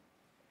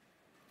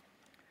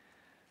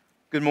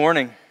Good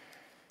morning.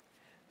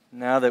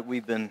 Now that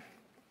we've been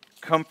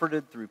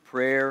comforted through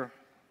prayer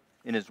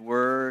in His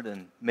Word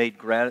and made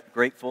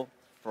grateful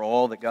for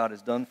all that God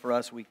has done for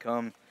us, we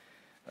come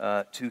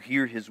to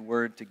hear His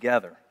Word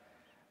together.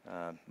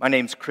 My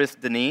name's Chris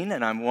Deneen,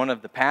 and I'm one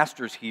of the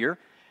pastors here.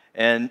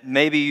 And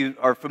maybe you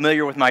are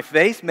familiar with my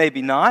face,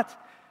 maybe not.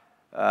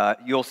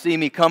 You'll see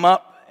me come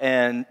up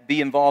and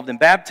be involved in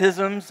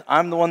baptisms.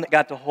 I'm the one that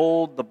got to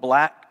hold the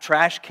black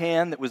trash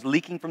can that was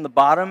leaking from the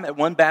bottom at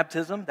one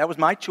baptism. That was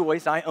my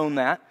choice. I own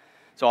that.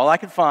 It's all I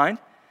could find.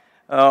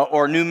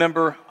 Or new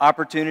member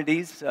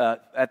opportunities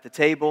at the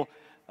table.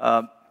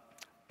 But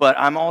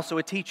I'm also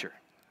a teacher.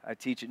 I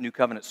teach at New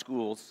Covenant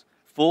Schools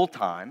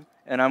full-time,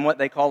 and I'm what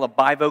they call a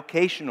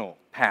bivocational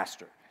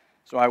pastor.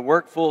 So I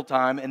work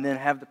full-time and then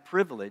have the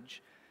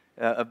privilege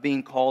of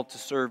being called to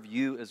serve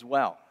you as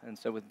well. And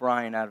so with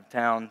Brian out of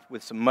town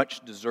with some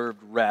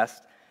much-deserved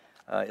rest,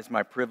 it's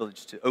my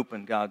privilege to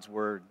open God's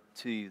Word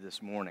to you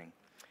this morning.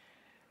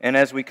 And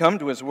as we come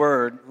to His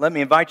Word, let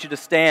me invite you to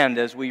stand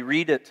as we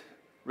read it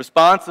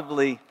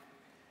responsively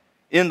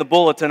in the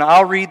bulletin.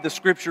 I'll read the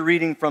scripture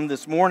reading from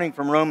this morning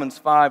from Romans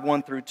 5,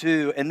 1 through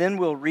 2, and then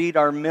we'll read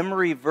our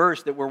memory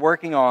verse that we're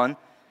working on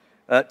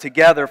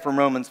together from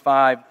Romans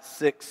 5,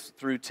 6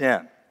 through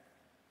 10.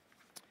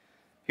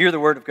 Hear the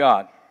Word of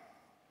God.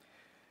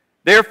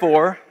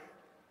 Therefore,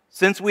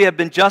 since we have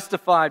been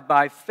justified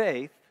by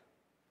faith,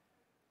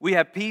 we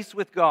have peace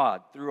with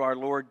God through our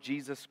Lord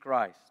Jesus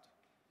Christ.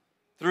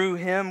 Through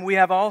Him we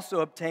have also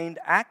obtained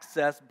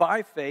access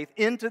by faith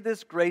into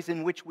this grace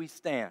in which we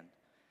stand.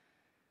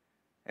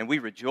 And we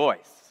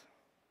rejoice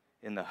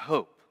in the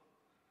hope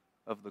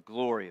of the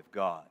glory of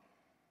God.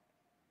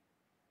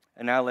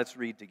 And now let's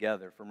read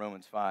together from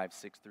Romans 5,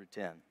 6 through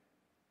 10.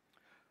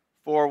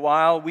 For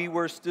while we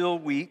were still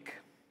weak,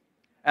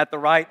 at the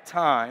right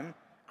time,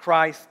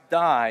 Christ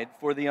died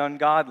for the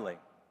ungodly.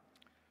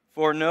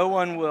 For no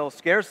one will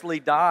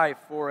scarcely die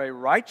for a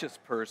righteous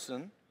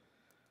person,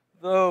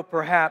 though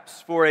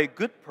perhaps for a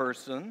good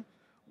person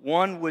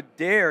one would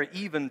dare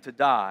even to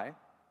die.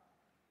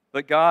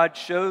 But God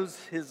shows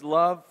His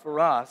love for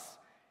us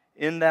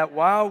in that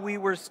while we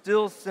were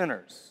still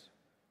sinners,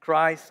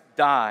 Christ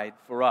died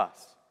for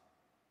us.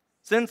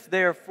 Since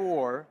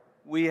therefore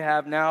we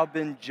have now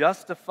been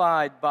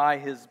justified by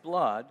His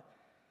blood,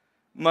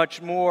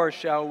 much more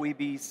shall we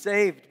be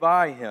saved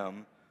by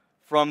Him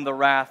from the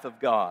wrath of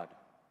God.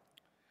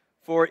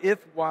 For if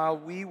while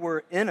we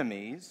were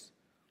enemies,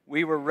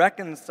 we were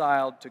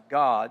reconciled to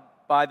God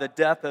by the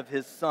death of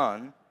His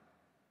Son,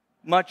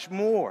 much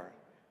more,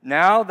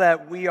 now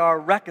that we are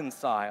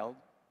reconciled,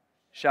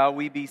 shall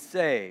we be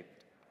saved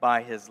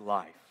by His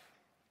life.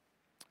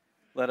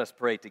 Let us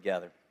pray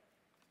together.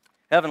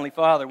 Heavenly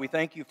Father, we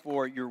thank You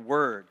for Your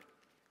Word.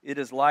 It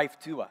is life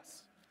to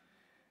us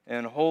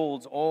and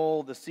holds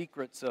all the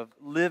secrets of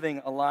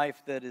living a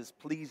life that is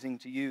pleasing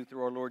to You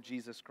through our Lord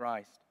Jesus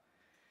Christ.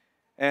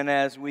 And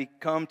as we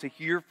come to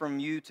hear from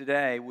You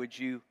today, would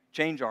You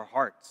change our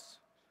hearts?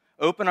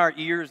 Open our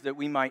ears that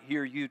we might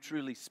hear You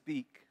truly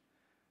speak.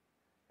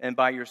 And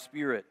by Your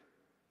Spirit,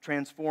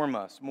 transform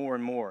us more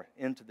and more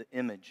into the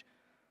image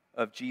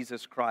of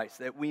Jesus Christ,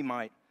 that we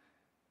might,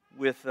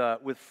 with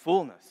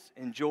fullness,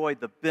 enjoy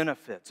the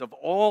benefits of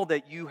all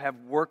that You have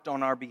worked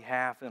on our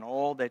behalf and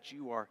all that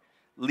You are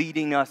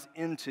leading us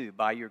into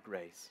by Your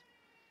grace.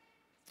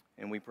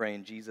 And we pray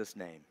in Jesus'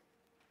 name,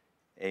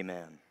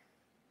 amen.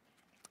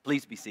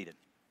 Please be seated.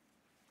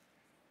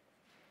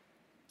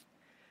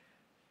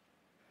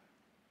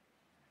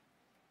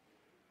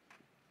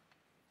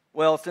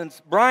 Well, since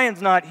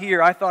Brian's not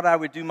here, I thought I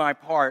would do my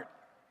part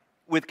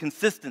with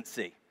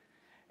consistency.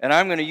 And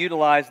I'm going to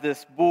utilize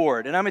this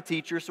board. And I'm a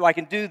teacher, so I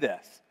can do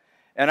this.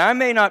 And I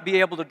may not be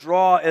able to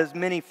draw as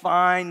many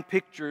fine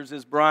pictures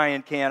as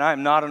Brian can.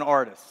 I'm not an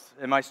artist,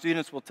 and my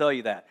students will tell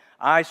you that.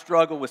 I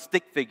struggle with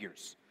stick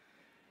figures.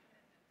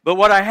 But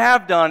what I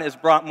have done is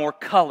brought more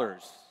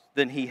colors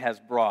than he has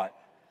brought.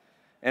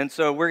 And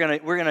so we're going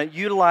to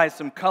utilize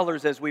some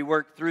colors as we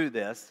work through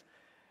this.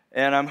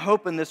 And I'm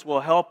hoping this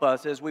will help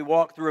us as we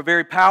walk through a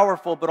very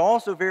powerful but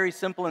also very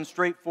simple and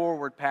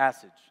straightforward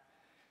passage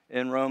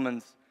in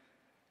Romans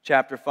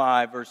chapter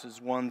 5, verses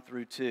 1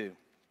 through 2.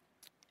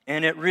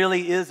 And it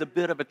really is a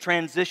bit of a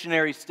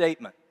transitionary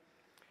statement.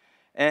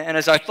 And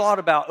as I thought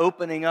about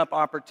opening up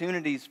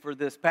opportunities for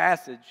this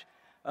passage,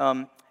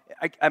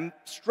 I'm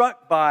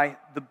struck by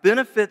the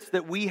benefits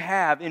that we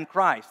have in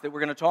Christ that we're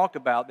going to talk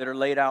about that are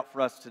laid out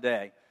for us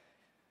today.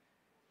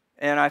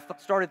 And I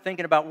started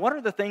thinking about what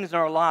are the things in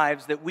our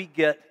lives that we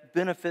get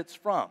benefits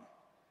from.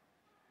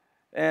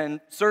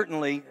 And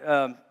certainly,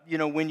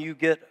 when you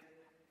get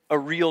a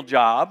real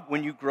job,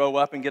 when you grow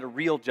up and get a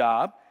real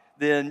job,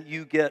 then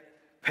you get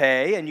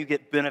pay and you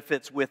get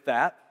benefits with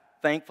that.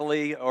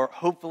 Thankfully, or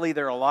hopefully,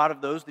 there are a lot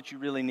of those that you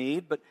really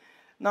need, but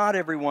not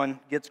everyone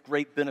gets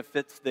great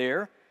benefits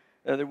there.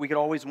 That we could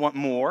always want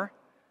more.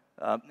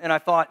 And I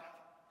thought,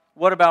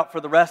 what about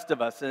for the rest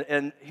of us?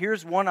 And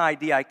here's one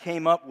idea I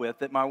came up with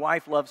that my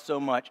wife loves so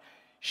much.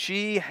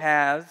 She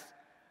has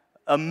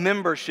a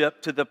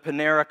membership to the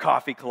Panera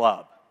Coffee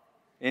Club.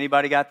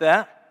 Anybody got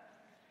that?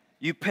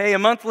 You pay a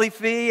monthly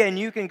fee and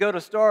you can go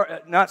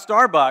to not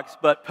Starbucks,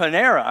 but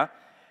Panera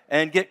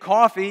and get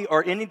coffee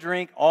or any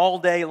drink all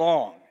day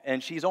long.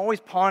 And she's always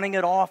pawning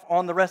it off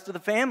on the rest of the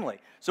family.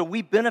 So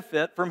we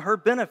benefit from her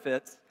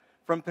benefits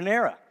from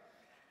Panera.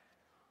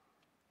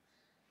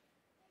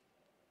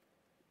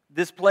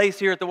 This place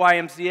here at the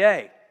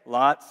YMCA,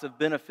 lots of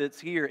benefits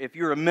here. If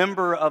you're a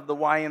member of the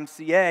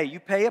YMCA, you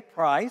pay a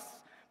price,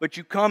 but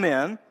you come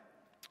in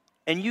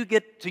and you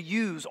get to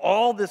use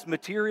all this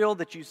material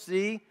that you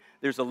see.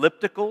 There's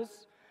ellipticals,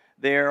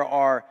 there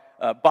are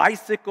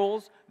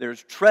bicycles,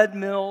 there's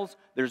treadmills,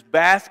 there's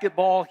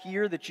basketball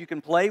here that you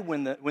can play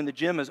when the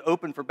gym is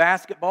open for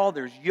basketball.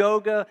 There's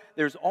yoga,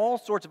 there's all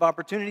sorts of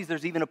opportunities.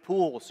 There's even a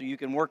pool so you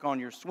can work on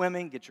your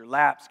swimming, get your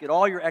laps, get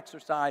all your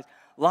exercise.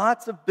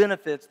 Lots of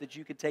benefits that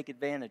you could take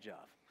advantage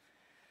of.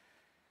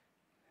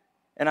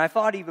 And I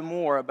thought even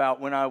more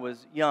about when I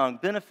was young,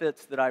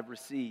 benefits that I've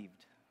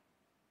received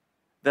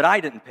that I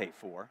didn't pay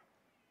for,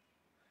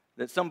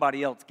 that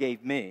somebody else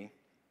gave me.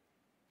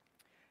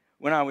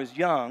 When I was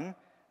young,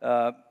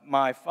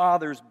 my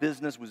father's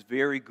business was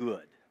very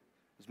good.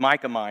 It was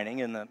mica mining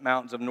in the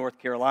mountains of North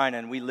Carolina,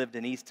 and we lived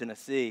in East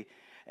Tennessee.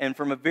 And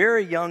from a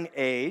very young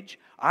age,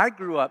 I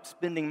grew up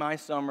spending my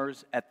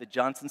summers at the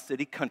Johnson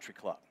City Country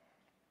Club.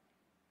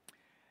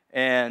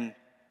 And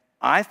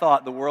I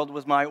thought the world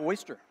was my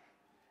oyster.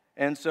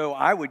 And so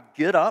I would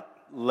get up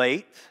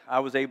late. I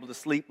was able to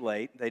sleep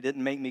late. They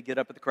didn't make me get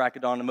up at the crack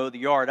of dawn to mow the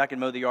yard. I could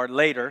mow the yard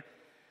later.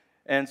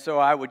 And so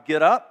I would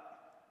get up.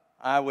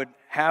 I would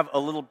have a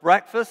little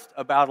breakfast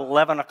about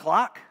 11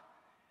 o'clock.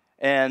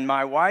 And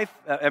my wife,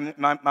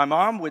 my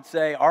mom would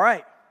say, "All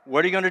right,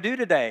 what are you going to do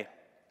today?"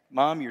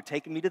 "Mom, you're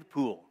taking me to the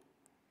pool."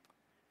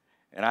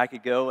 And I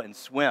could go and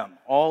swim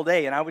all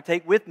day. And I would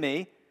take with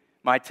me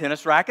my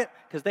tennis racket,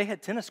 because they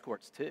had tennis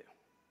courts too.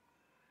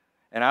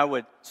 And I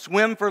would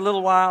swim for a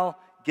little while,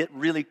 get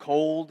really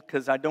cold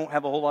because I don't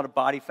have a whole lot of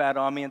body fat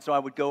on me. And so I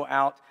would go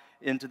out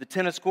into the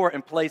tennis court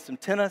and play some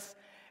tennis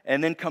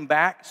and then come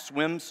back,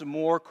 swim some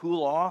more,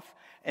 cool off.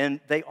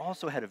 And they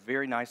also had a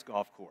very nice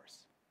golf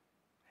course.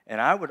 And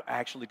I would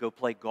actually go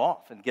play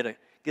golf and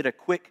get a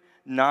quick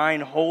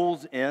 9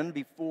 holes in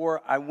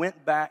before I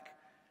went back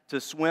to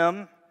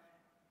swim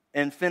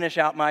and finish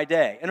out my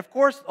day. And of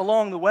course,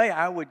 along the way,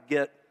 I would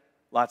get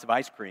lots of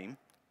ice cream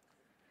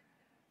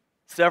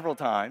several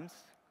times.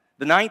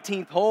 The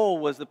 19th hole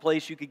was the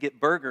place you could get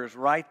burgers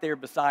right there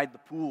beside the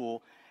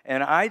pool.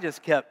 And I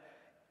just kept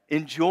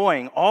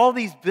enjoying all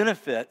these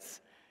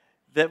benefits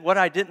that what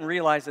I didn't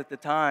realize at the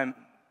time,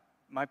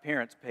 my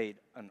parents paid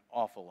an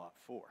awful lot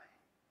for.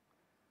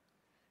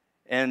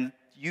 And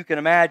you can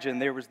imagine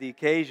there was the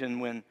occasion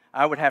when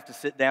I would have to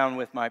sit down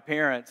with my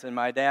parents and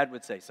my dad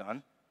would say,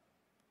 "Son,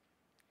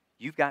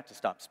 you've got to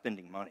stop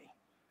spending money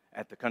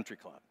at the country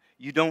club.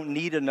 You don't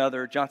need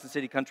another Johnson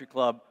City Country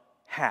Club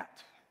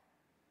hat.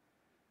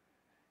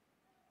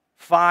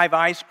 5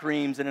 ice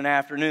creams in an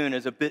afternoon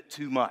is a bit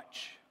too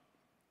much."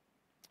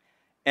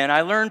 And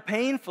I learned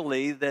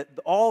painfully that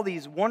all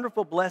these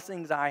wonderful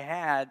blessings I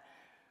had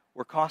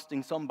were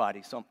costing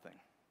somebody something.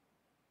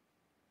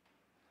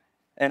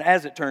 And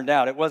as it turned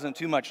out, it wasn't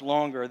too much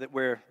longer that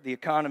where the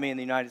economy in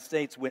the United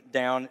States went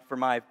down for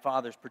my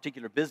father's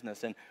particular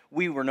business, and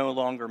we were no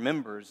longer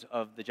members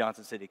of the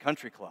Johnson City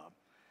Country Club.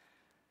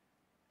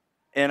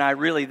 And I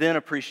really then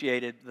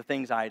appreciated the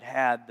things I'd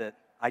had that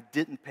I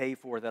didn't pay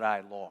for that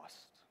I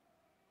lost.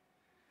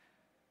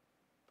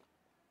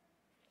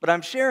 But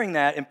I'm sharing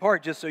that in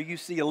part just so you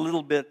see a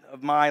little bit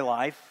of my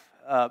life,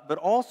 but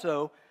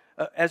also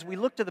as we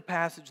look to the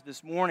passage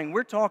this morning,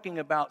 we're talking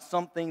about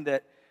something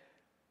that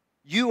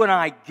you and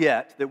I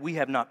get that we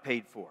have not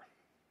paid for.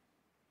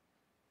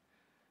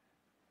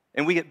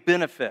 And we get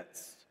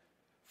benefits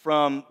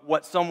from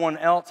what someone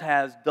else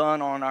has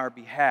done on our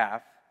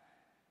behalf.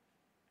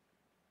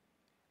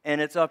 And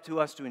it's up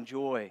to us to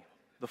enjoy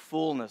the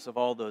fullness of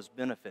all those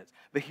benefits.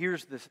 But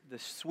here's the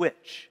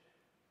switch.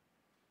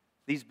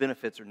 These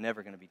benefits are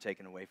never going to be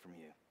taken away from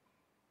you.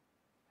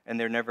 And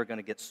they're never going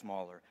to get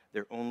smaller.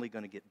 They're only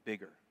going to get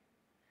bigger.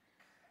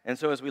 And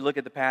so as we look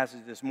at the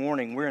passage this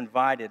morning, we're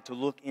invited to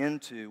look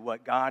into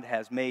what God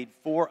has made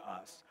for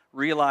us,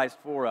 realized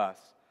for us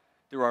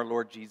through our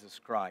Lord Jesus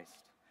Christ.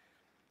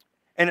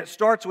 And it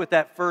starts with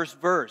that first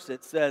verse.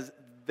 It says,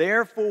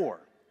 "Therefore,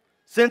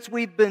 since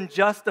we've been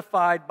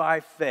justified by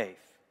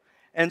faith."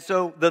 And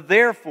so the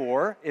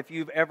therefore, if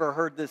you've ever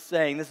heard this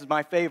saying, this is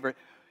my favorite,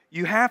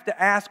 you have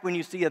to ask when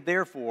you see a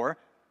therefore,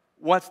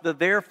 what's the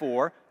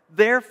therefore?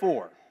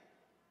 Therefore.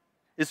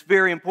 It's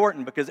very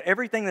important because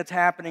everything that's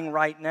happening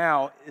right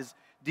now is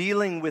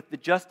dealing with the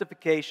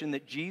justification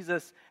that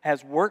Jesus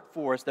has worked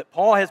for us, that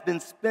Paul has been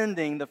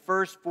spending the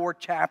first 4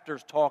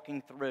 chapters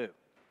talking through.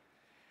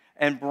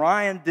 And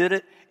Brian did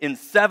it in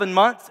 7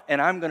 months,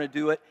 and I'm going to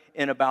do it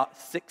in about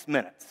 6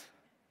 minutes.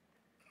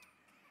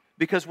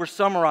 Because we're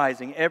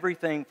summarizing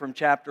everything from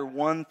chapter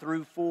 1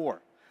 through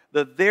 4.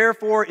 The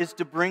therefore is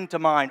to bring to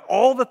mind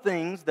all the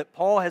things that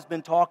Paul has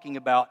been talking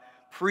about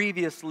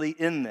previously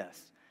in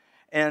this.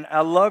 And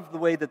I love the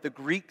way that the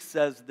Greek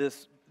says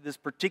this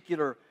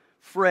particular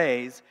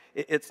phrase.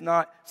 It's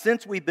not,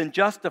 since we've been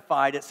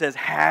justified, it says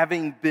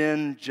having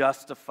been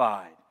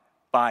justified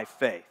by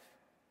faith.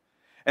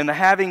 And the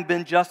having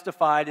been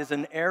justified is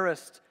an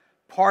aorist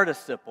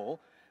participle,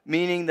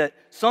 meaning that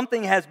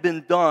something has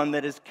been done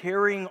that is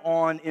carrying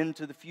on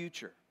into the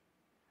future.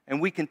 And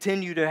we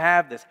continue to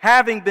have this.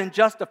 Having been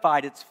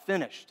justified, it's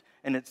finished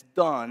and it's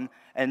done,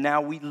 and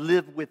now we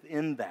live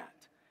within that.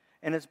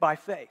 And it's by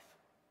faith.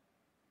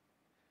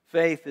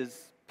 Faith is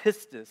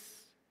pistis,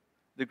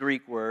 the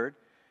Greek word,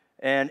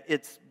 and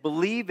it's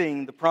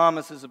believing the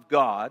promises of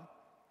God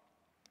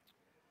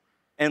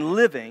and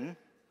living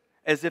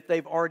as if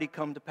they've already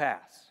come to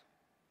pass.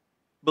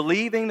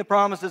 Believing the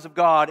promises of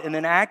God and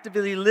then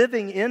actively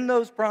living in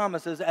those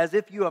promises as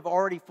if you have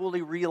already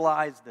fully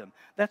realized them.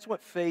 That's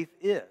what faith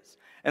is.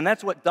 And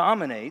that's what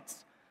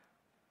dominates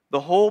the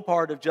whole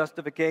part of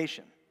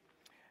justification.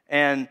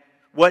 And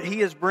what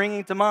he is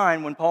bringing to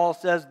mind when Paul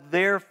says,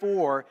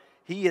 therefore,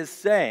 he is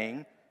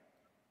saying,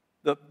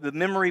 the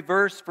memory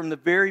verse from the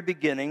very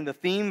beginning, the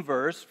theme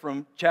verse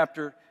from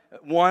chapter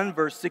 1,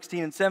 verse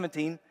 16 and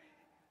 17,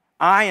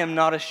 I am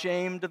not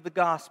ashamed of the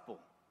gospel,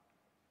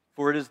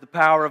 for it is the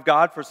power of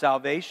God for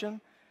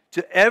salvation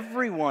to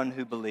everyone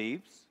who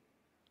believes,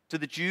 to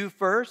the Jew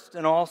first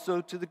and also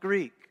to the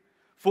Greek.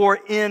 For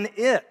in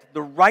it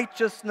the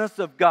righteousness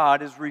of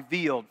God is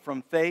revealed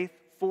from faith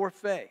for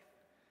faith.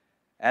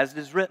 As it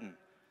is written,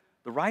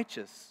 the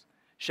righteous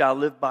shall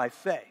live by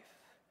faith.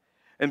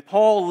 And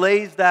Paul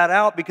lays that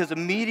out because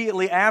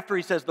immediately after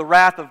he says the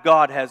wrath of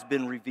God has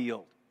been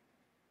revealed.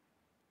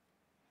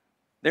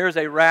 There is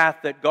a wrath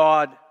that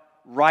God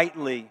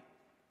rightly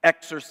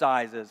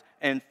exercises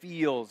and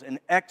feels and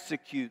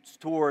executes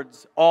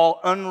towards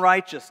all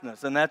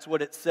unrighteousness. And that's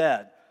what it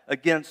said,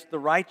 against the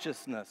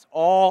righteousness,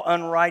 all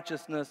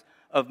unrighteousness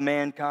of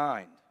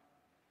mankind.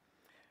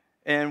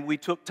 And we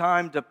took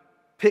time to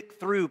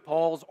pick through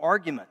Paul's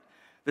argument.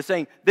 The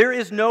saying, there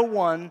is no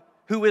one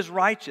who is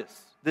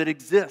righteous that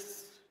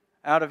exists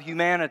out of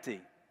humanity,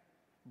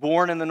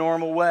 born in the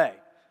normal way.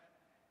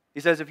 He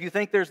says, if you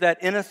think there's that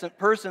innocent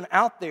person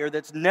out there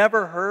that's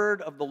never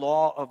heard of the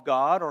law of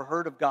God or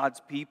heard of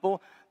God's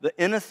people, the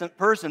innocent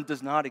person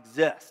does not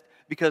exist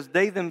because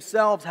they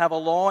themselves have a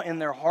law in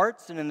their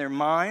hearts and in their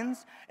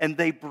minds, and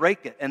they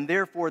break it, and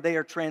therefore they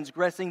are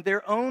transgressing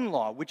their own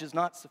law, which is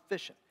not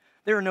sufficient.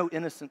 There are no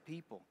innocent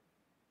people.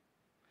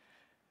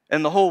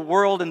 And the whole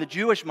world in the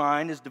Jewish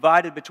mind is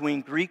divided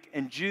between Greek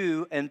and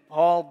Jew, and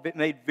Paul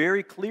made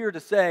very clear to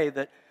say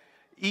that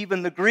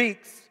even the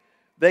Greeks,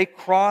 they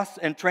cross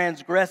and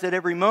transgress at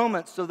every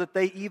moment so that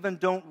they even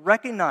don't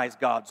recognize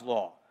God's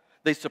law.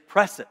 They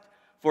suppress it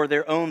for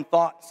their own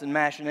thoughts and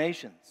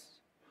machinations.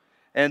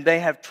 And they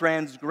have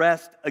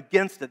transgressed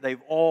against it.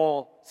 They've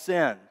all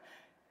sinned.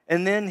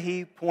 And then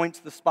he points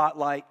the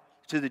spotlight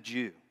to the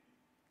Jew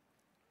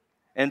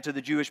and to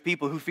the Jewish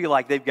people who feel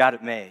like they've got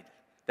it made.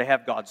 They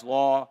have God's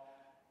law,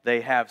 they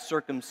have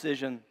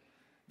circumcision,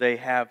 they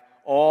have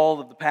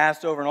all of the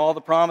Passover and all the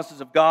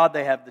promises of God,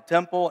 they have the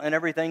temple and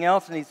everything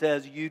else, and he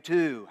says, you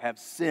too have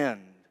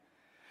sinned.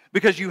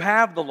 Because you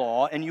have the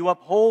law, and you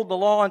uphold the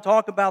law and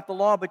talk about the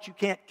law, but you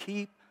can't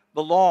keep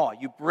the law.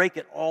 You break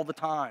it all the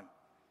time.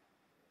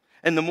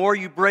 And the more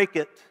you break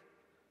it,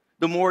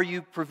 the more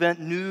you prevent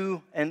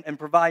new and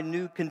provide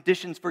new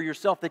conditions for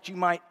yourself that you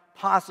might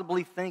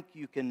possibly think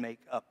you can make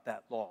up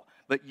that law.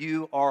 But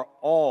you are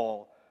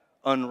all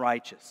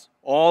unrighteous,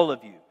 all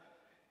of you.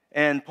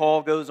 And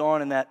Paul goes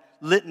on in that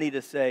litany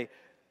to say,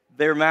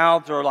 their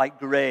mouths are like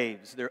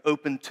graves, they're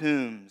open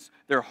tombs,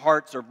 their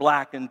hearts are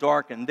black and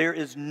darkened. There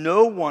is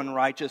no one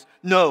righteous,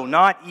 no,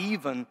 not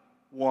even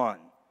one.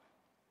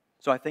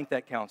 So I think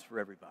that counts for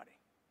everybody.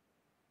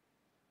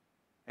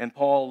 And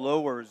Paul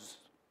lowers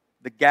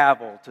the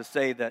gavel to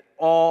say that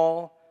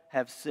all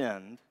have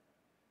sinned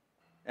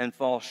and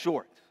fall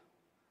short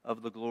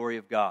of the glory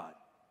of God,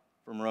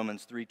 from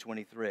Romans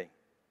 3:23.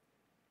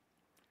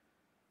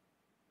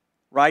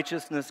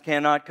 Righteousness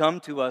cannot come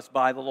to us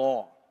by the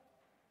law.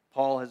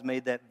 Paul has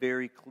made that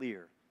very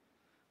clear.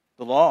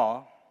 The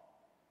law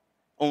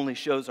only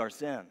shows our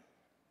sin.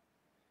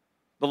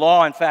 The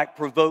law, in fact,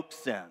 provokes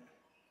sin.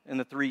 In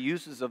the three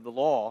uses of the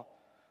law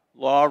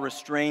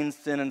restrains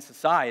sin in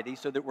society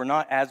so that we're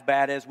not as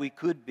bad as we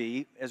could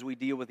be as we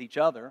deal with each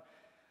other.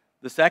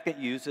 The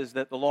second use is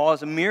that the law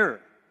is a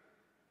mirror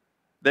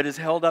that is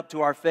held up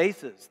to our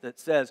faces that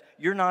says,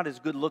 you're not as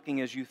good looking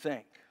as you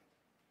think.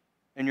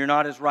 And you're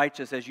not as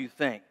righteous as you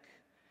think.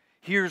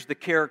 Here's the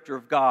character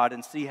of God,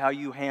 and see how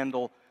you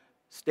handle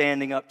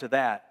standing up to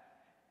that.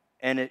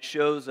 And it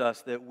shows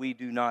us that we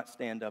do not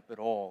stand up at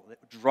all. It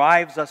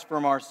drives us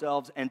from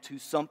ourselves and to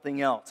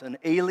something else, an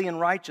alien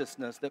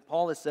righteousness that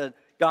Paul has said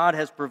God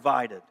has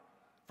provided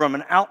from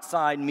an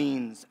outside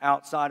means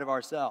outside of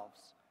ourselves.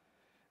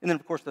 And then,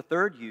 of course, the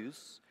third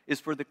use is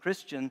for the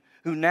Christian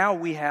who now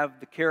we have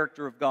the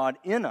character of God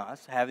in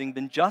us, having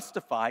been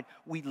justified,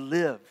 we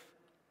live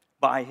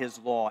by his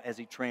law as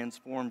he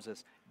transforms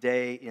us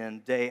day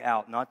in, day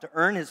out. Not to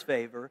earn his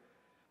favor,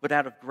 but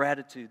out of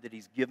gratitude that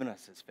he's given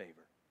us his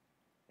favor.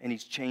 And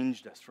he's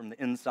changed us from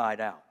the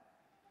inside out.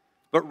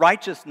 But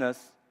righteousness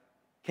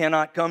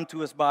cannot come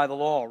to us by the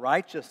law.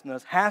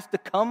 Righteousness has to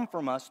come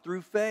from us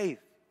through faith.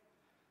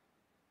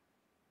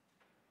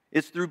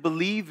 It's through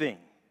believing.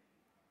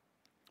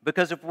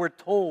 Because if we're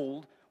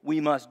told we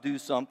must do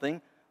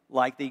something,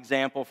 like the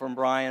example from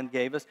Brian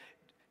gave us,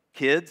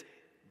 kids,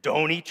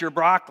 don't eat your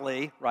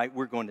broccoli, right?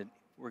 We're going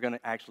to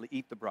actually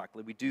eat the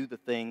broccoli. We do the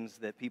things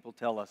that people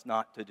tell us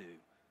not to do,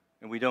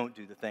 and we don't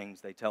do the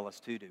things they tell us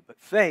to do. But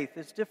faith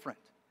is different.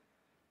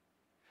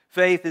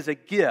 Faith is a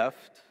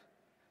gift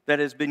that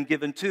has been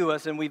given to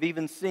us, and we've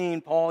even seen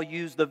Paul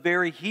use the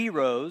very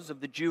heroes of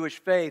the Jewish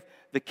faith,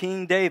 the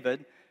King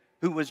David,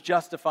 who was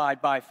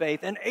justified by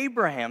faith, and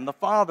Abraham, the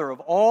father of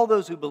all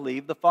those who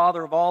believe, the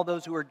father of all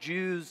those who are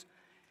Jews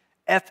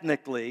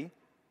ethnically.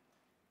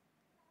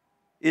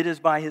 It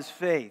is by his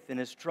faith and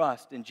his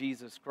trust in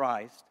Jesus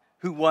Christ,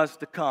 who was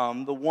to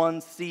come, the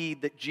one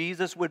seed that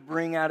Jesus would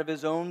bring out of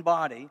his own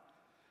body.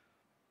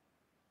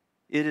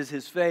 It is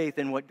his faith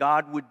in what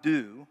God would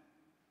do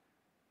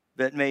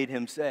that made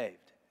him saved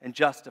and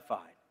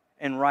justified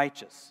and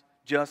righteous,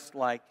 just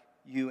like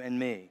you and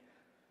me.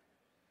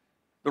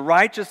 The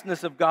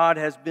righteousness of God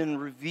has been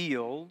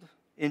revealed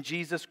in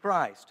Jesus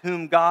Christ,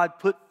 whom God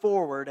put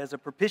forward as a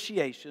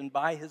propitiation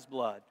by his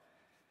blood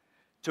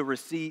to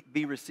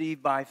be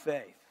received by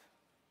faith.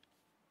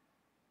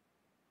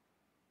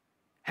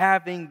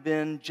 Having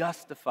been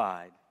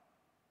justified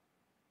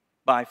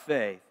by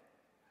faith,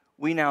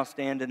 we now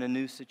stand in a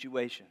new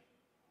situation.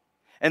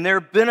 And there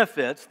are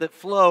benefits that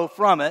flow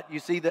from it. You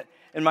see that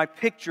in my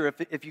picture,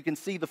 if you can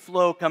see the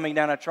flow coming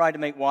down, I tried to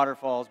make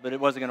waterfalls, but it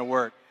wasn't going to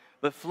work.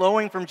 But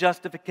flowing from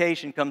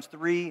justification comes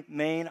three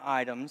main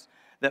items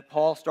that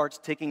Paul starts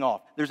ticking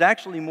off. There's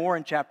actually more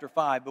in chapter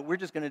 5, but we're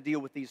just going to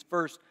deal with these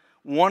first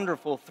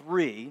wonderful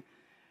three.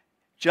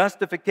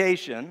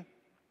 Justification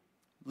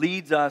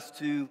leads us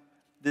to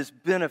this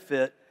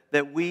benefit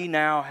that we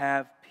now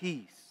have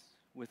peace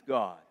with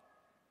God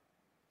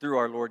through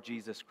our Lord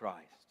Jesus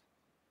Christ.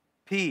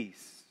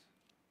 Peace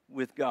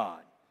with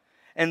God.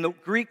 And the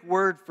Greek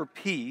word for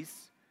peace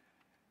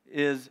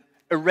is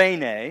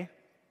eirene.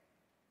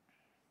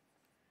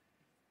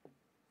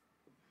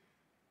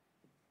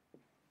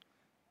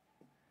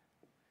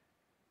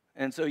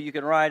 And so you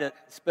can write it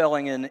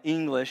spelling in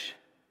English,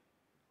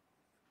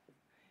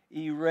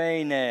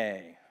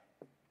 eirene.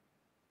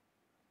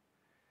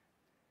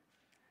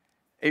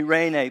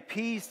 Eirene.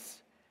 Peace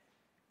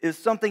is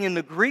something in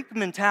the Greek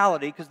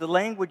mentality, because the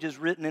language is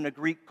written in a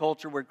Greek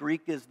culture where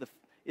Greek is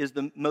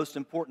the most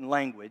important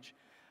language.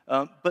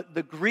 But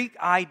the Greek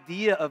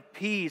idea of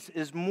peace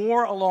is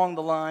more along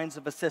the lines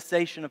of a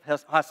cessation of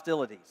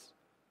hostilities.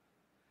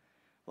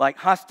 Like,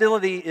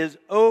 hostility is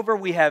over,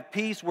 we have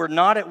peace, we're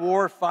not at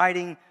war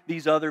fighting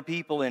these other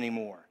people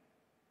anymore.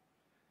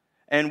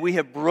 And we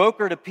have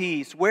brokered a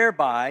peace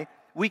whereby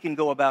we can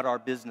go about our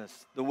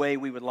business the way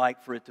we would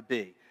like for it to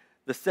be.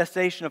 The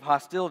cessation of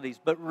hostilities.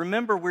 But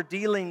remember, we're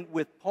dealing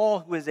with Paul,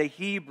 who is a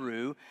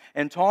Hebrew,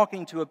 and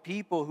talking to a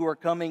people who are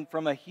coming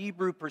from a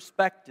Hebrew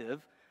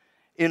perspective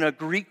in a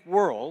Greek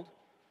world.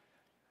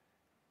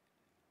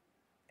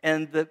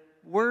 And the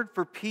word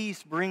for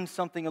peace brings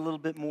something a little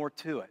bit more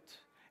to it.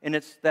 And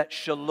it's that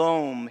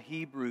shalom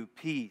Hebrew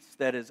peace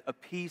that is a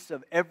peace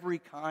of every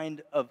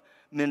kind of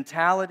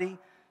mentality,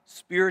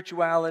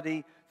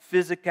 spirituality,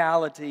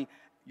 physicality,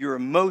 your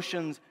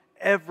emotions,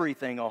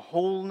 everything, a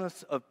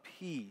wholeness of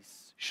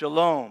peace.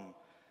 Shalom,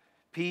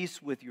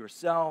 peace with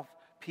yourself,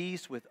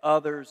 peace with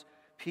others,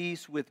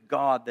 peace with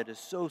God that is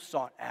so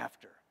sought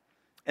after.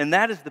 And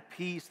that is the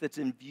peace that's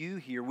in view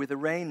here with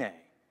eirene.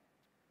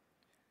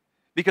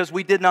 Because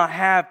we did not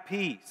have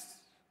peace.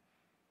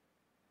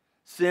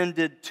 Sin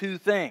did two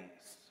things.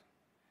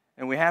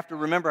 And we have to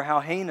remember how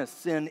heinous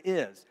sin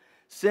is.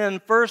 Sin,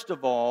 first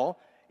of all,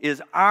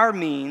 is our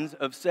means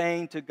of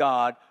saying to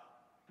God,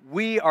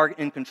 we are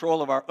in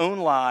control of our own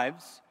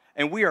lives,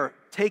 and we are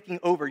taking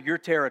over your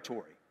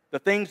territory. The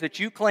things that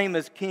you claim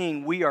as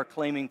king, we are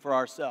claiming for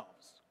ourselves.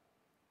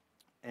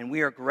 And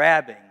we are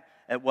grabbing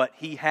at what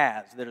he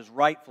has that is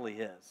rightfully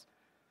his.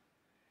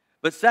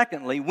 But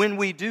secondly, when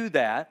we do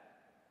that,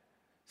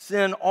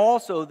 sin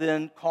also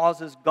then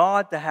causes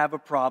God to have a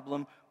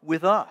problem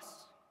with us,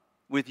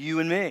 with you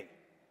and me.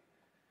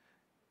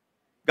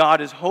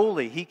 God is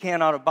holy. He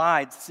cannot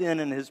abide sin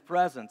in his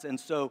presence. And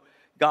so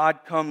God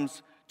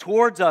comes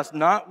towards us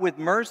not with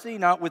mercy,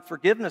 not with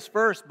forgiveness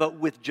first, but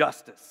with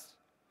justice.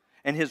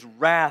 And his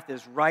wrath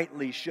is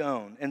rightly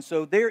shown. And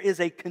so there is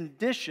a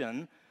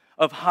condition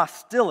of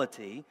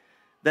hostility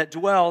that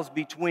dwells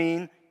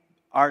between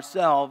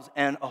ourselves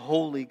and a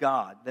holy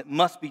God that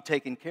must be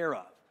taken care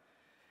of.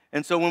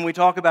 And so when we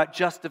talk about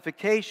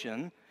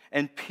justification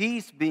and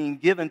peace being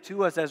given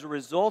to us as a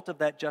result of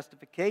that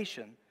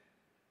justification,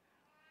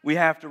 we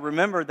have to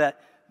remember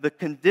that the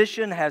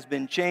condition has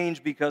been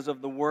changed because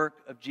of the work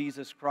of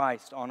Jesus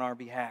Christ on our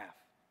behalf.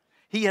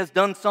 He has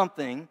done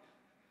something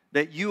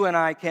that you and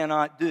I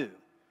cannot do.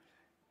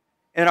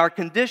 And our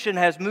condition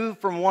has moved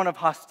from one of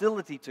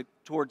hostility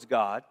towards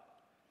God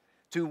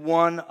to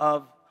one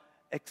of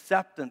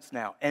acceptance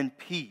now and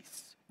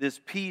peace. This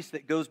peace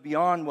that goes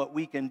beyond what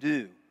we can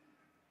do.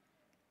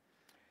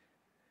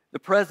 The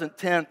present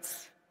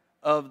tense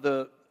of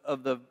the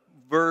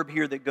verb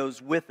here that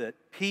goes with it,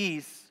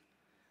 peace,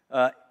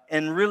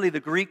 and really the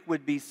Greek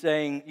would be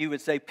saying, you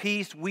would say,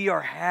 peace we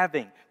are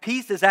having.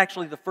 Peace is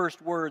actually the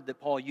first word that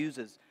Paul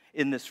uses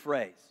in this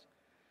phrase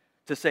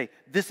to say,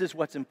 this is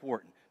what's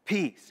important,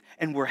 peace,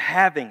 and we're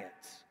having it.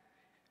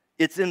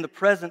 It's in the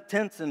present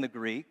tense in the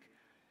Greek,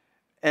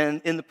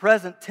 and in the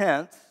present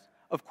tense,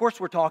 of course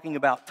we're talking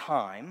about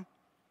time,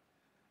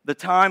 the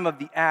time of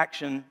the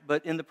action,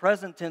 but in the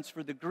present tense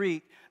for the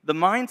Greek, the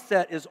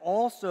mindset is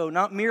also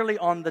not merely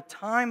on the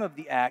time of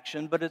the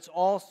action, but it's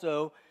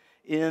also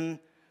in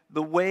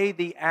the way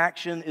the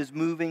action is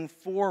moving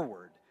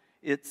forward.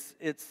 It's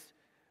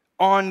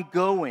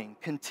ongoing,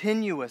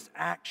 continuous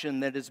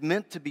action that is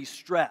meant to be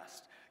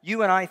stressed.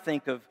 You and I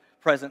think of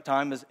present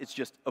time as it's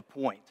just a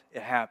point.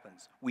 It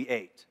happens. We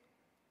ate.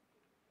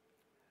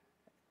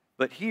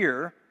 But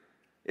here,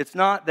 it's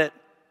not that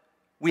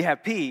we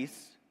have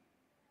peace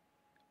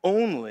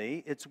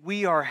only, it's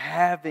we are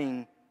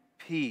having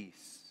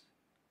peace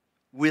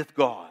with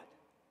God.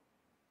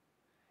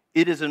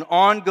 It is an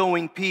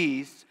ongoing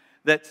peace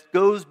that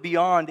goes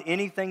beyond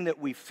anything that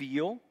we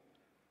feel,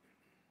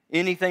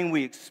 anything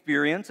we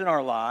experience in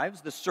our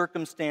lives, the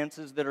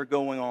circumstances that are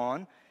going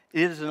on.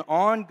 It is an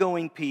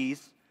ongoing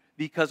peace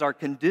because our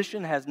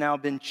condition has now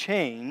been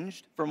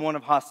changed from one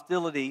of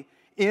hostility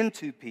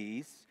into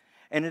peace,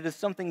 and it is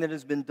something that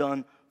has been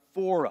done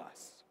for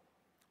us.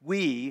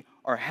 We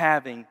are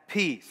having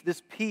peace.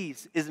 This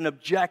peace is an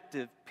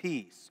objective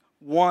peace,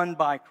 won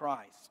by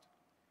Christ.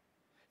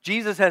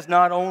 Jesus has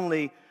not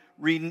only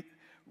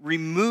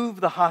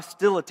removed the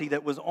hostility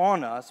that was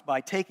on us by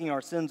taking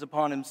our sins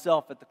upon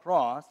himself at the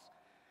cross,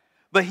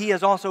 but he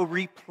has also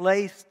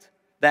replaced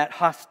that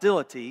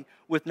hostility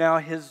with now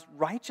his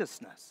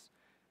righteousness,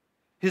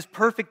 his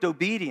perfect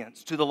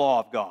obedience to the law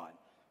of God.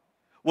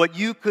 What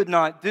you could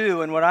not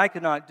do and what I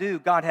could not do,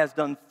 God has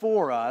done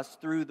for us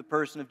through the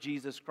person of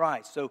Jesus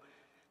Christ. So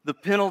the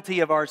penalty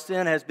of our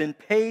sin has been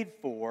paid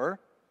for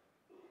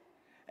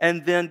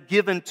and then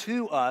given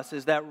to us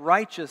as that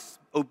righteous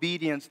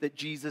obedience that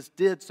Jesus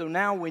did. So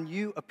now when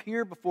you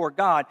appear before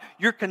God,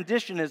 your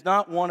condition is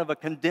not one of a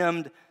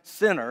condemned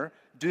sinner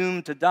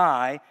doomed to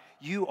die.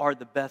 You are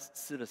the best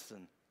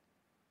citizen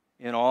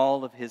in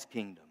all of his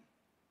kingdom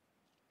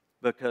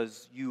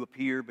because you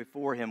appear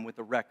before him with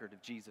the record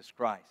of Jesus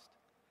Christ.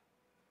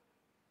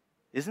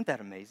 Isn't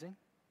that amazing?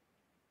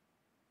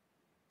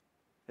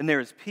 And there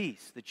is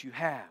peace that you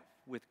have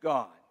with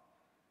God.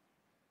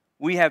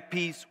 We have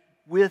peace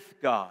with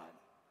God,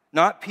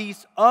 not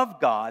peace of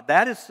God.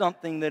 That is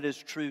something that is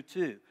true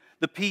too.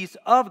 The peace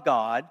of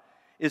God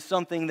is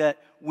something that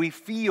we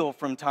feel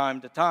from time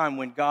to time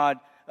when God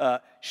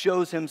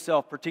shows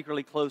himself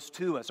particularly close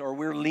to us or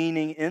we're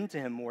leaning into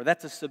him more.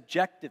 That's a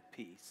subjective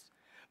peace.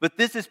 But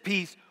this is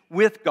peace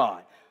with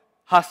God.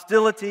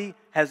 Hostility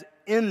has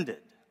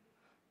ended.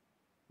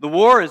 The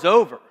war is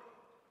over.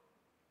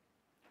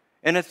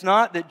 And it's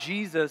not that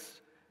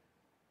Jesus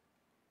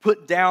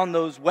put down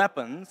those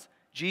weapons.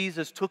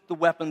 Jesus took the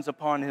weapons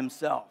upon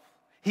himself.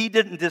 He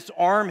didn't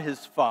disarm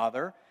his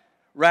Father.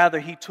 Rather,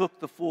 he took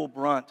the full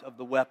brunt of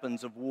the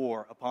weapons of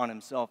war upon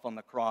himself on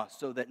the cross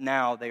so that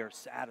now they are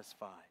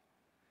satisfied.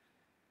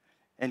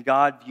 And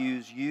God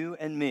views you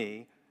and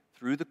me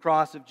through the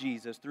cross of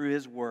Jesus, through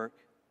his work,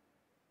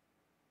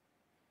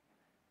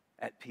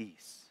 at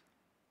peace.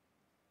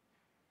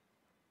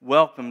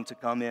 Welcome to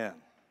come in.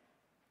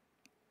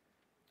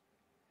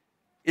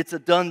 It's a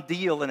done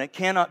deal and it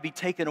cannot be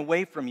taken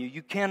away from you.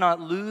 You cannot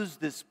lose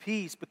this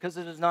peace because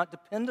it is not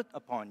dependent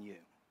upon you.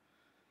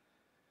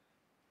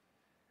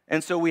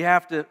 And so we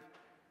have to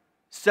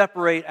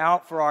separate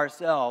out for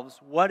ourselves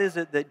what is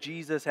it that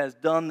Jesus has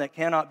done that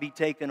cannot be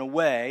taken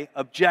away,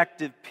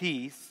 objective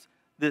peace,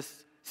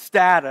 this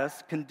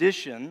status,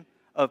 condition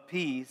of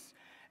peace,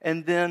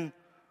 and then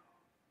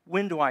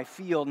when do I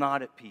feel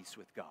not at peace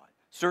with God?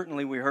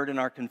 Certainly we heard in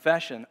our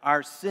confession,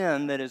 our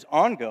sin that is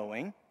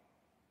ongoing,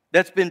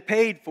 that's been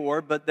paid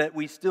for, but that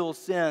we still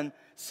sin,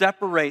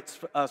 separates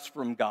us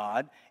from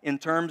God in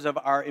terms of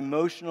our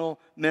emotional,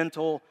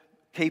 mental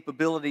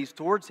capabilities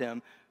towards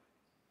him.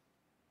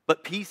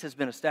 But peace has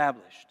been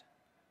established.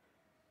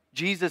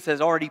 Jesus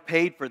has already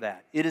paid for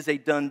that. It is a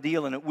done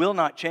deal, and it will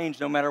not change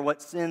no matter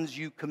what sins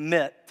you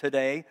commit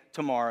today,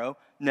 tomorrow,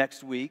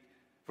 next week,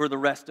 for the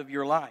rest of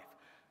your life.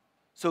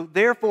 So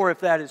therefore, if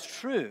that is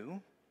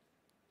true,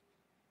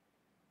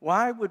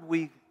 why would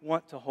we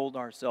want to hold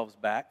ourselves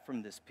back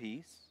from this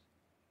peace?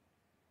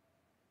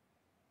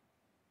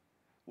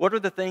 What are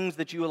the things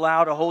that you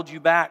allow to hold you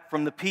back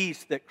from the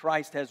peace that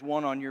Christ has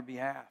won on your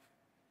behalf?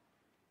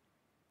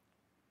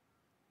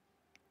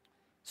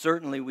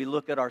 Certainly, we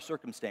look at our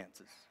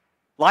circumstances.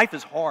 Life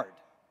is hard.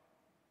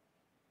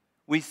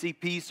 We see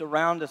peace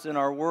around us in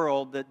our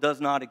world that does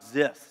not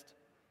exist.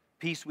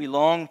 Peace we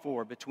long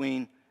for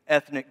between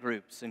ethnic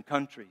groups and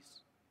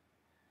countries.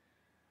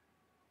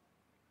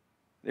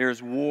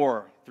 There's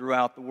war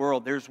throughout the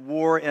world. There's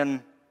war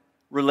in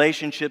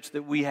relationships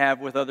that we have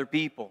with other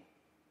people.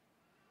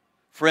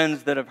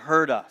 Friends that have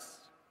hurt us.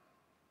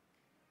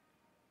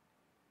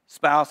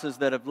 spouses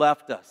that have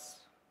left us.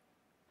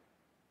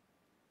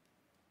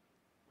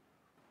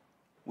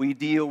 We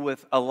deal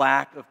with a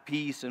lack of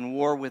peace and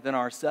war within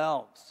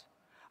ourselves.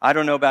 I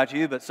don't know about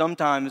you, but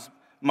sometimes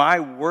my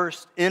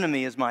worst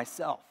enemy is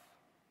myself.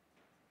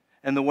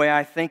 And the way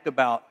I think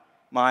about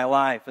my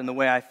life and the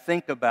way I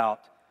think about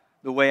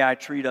the way I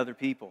treat other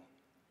people.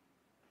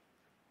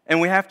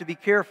 And we have to be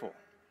careful,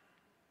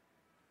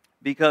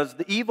 because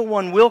the evil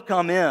one will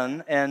come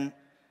in and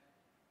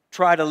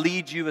try to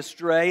lead you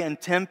astray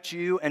and tempt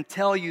you and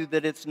tell you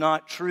that it's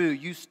not true.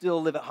 You still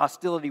live at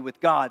hostility with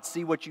God.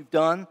 See what you've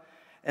done?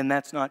 And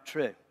that's not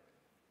true.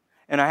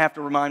 And I have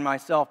to remind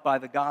myself by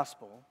the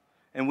gospel,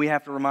 and we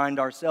have to remind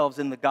ourselves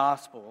in the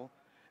gospel,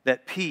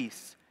 that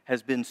peace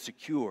has been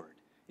secured.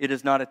 It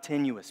is not a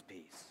tenuous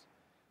peace.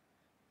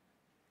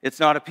 It's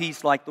not a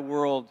peace like the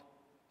world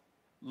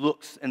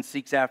looks and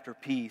seeks after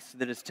peace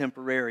that is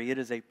temporary. It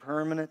is a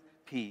permanent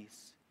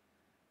peace.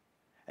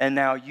 And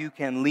now you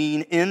can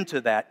lean into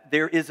that.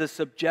 There is a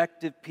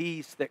subjective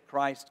peace that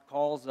Christ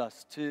calls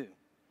us to.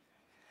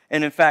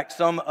 And in fact,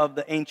 some of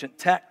the ancient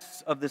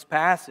texts of this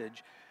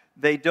passage,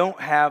 they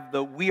don't have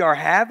the "we are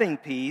having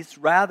peace."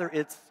 Rather,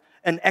 it's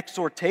an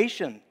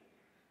exhortation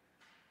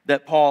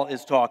that Paul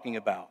is talking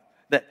about.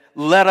 That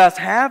let us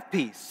have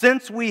peace.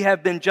 Since we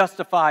have been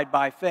justified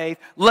by faith,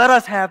 let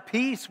us have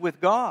peace with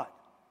God.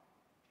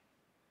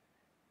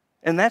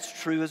 And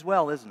that's true as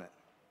well, isn't it?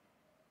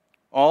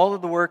 All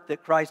of the work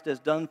that Christ has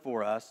done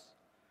for us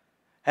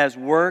has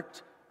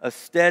worked a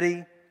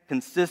steady,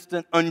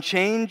 consistent,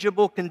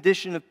 unchangeable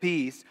condition of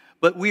peace,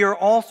 but we are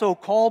also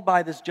called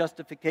by this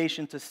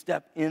justification to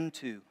step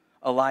into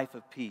a life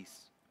of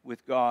peace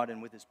with God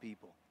and with His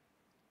people.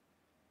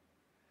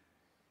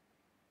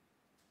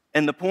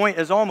 And the point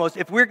is almost,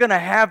 if we're going to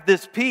have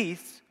this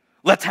peace,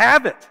 let's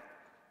have it.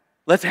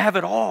 Let's have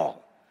it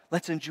all.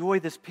 Let's enjoy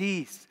this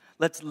peace.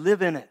 Let's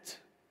live in it.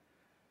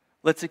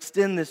 Let's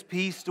extend this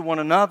peace to one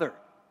another.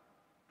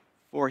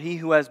 For he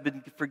who has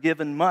been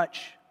forgiven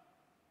much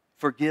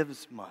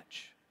forgives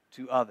much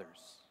to others.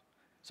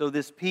 So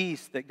this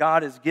peace that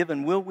God has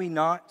given, will we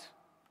not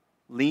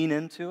lean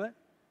into it?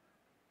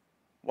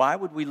 Why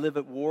would we live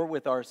at war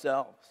with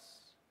ourselves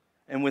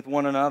and with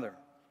one another?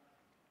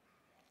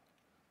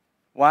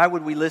 Why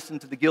would we listen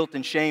to the guilt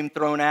and shame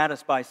thrown at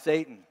us by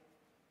Satan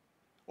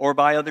or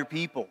by other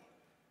people?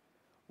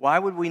 Why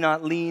would we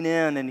not lean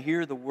in and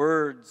hear the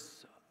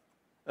words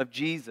of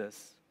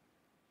Jesus?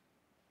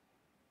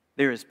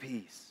 There is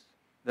peace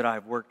that I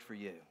have worked for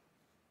you.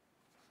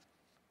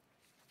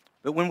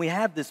 But when we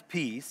have this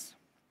peace,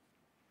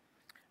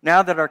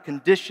 now that our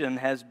condition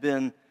has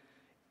been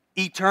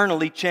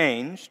eternally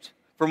changed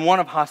from one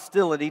of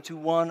hostility to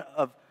one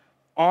of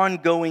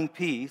ongoing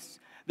peace,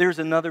 there's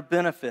another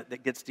benefit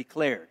that gets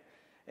declared.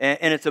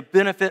 And it's a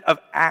benefit of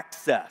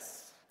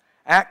access.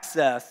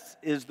 Access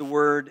is the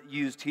word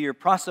used here.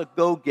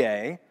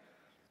 Prosagoge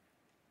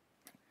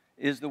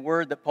is the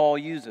word that Paul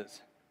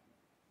uses.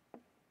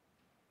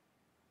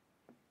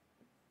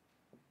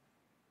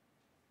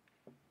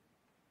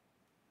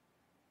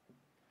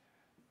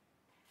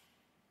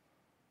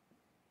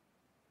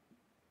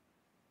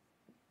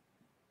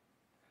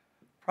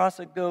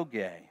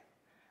 Prosagoge,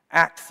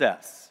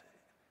 access,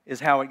 is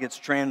how it gets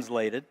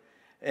translated.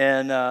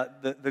 And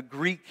the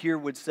Greek here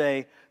would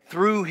say,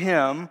 through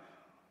him,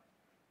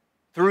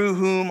 through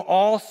whom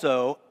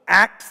also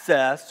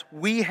access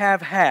we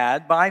have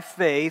had by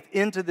faith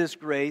into this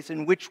grace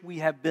in which we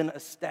have been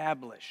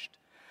established.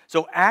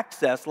 So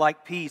access,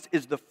 like peace,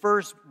 is the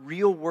first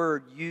real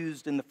word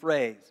used in the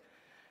phrase.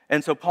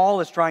 And so Paul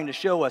is trying to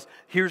show us,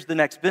 here's the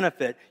next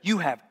benefit. You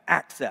have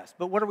access.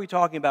 But what are we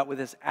talking about with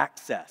this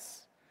access?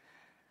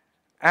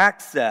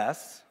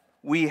 Access,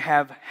 we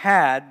have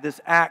had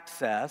this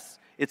access.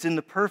 It's in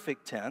the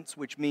perfect tense,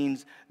 which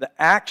means the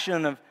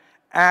action of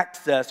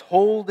access,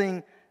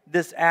 holding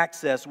this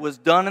access, was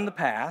done in the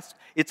past.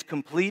 It's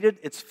completed,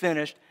 it's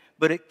finished,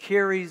 but it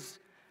carries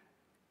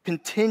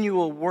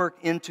continual work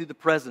into the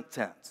present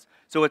tense.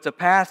 So it's a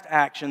past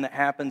action that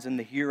happens in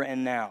the here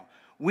and now.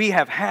 We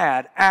have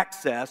had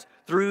access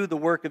through the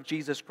work of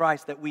Jesus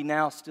Christ that we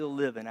now still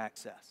live in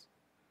access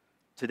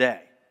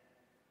today.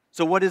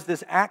 So what is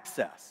this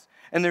access?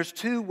 And there's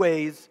two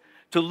ways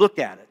to look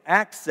at it.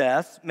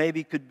 Access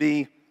maybe could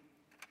be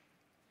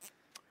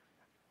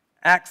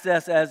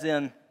access as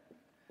in,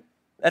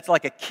 that's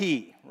like a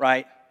key,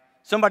 right?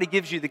 Somebody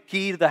gives you the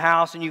key to the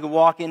house and you can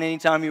walk in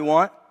anytime you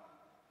want.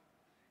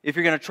 If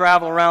you're going to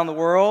travel around the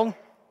world,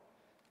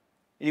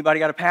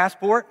 anybody got a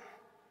passport?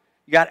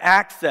 You got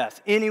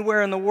access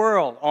anywhere in the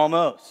world,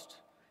 almost.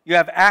 You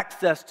have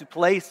access to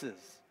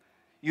places.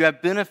 You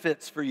have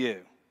benefits for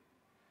you.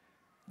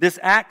 This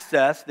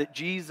access that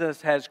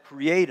Jesus has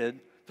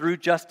created through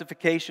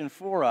justification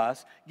for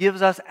us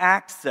gives us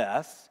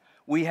access.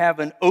 We have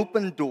an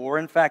open door.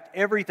 In fact,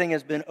 everything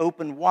has been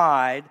opened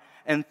wide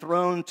and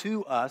thrown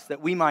to us that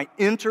we might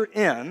enter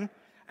in,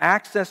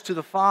 access to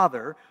the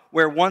Father,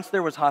 where once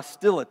there was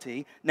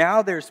hostility,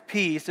 now there's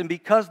peace. And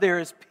because there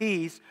is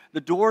peace,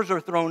 the doors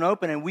are thrown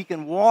open and we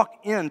can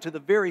walk into the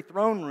very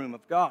throne room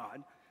of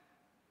God.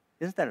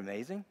 Isn't that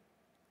amazing?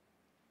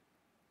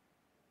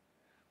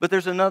 But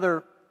there's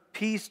another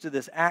piece to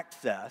this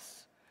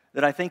access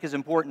that I think is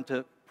important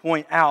to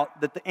point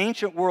out, that the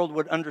ancient world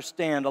would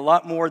understand a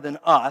lot more than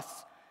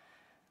us.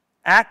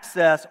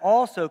 Access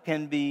also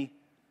can be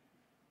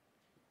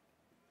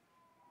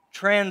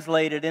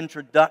translated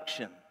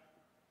introduction.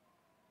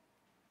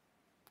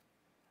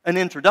 An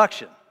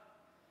introduction.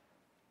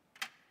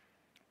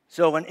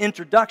 So an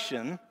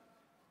introduction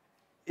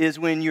is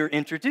when you're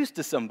introduced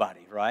to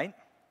somebody, right?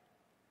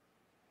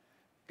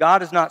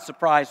 God is not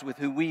surprised with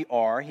who we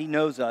are. He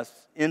knows us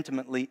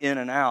intimately in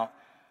and out.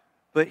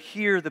 But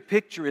here the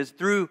picture is,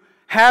 through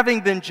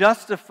having been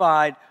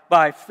justified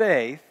by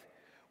faith,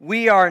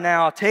 we are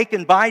now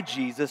taken by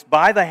Jesus,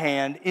 by the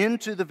hand,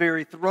 into the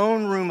very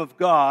throne room of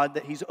God,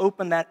 that He's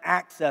opened that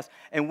access,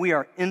 and we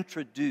are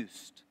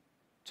introduced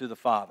to the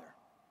Father.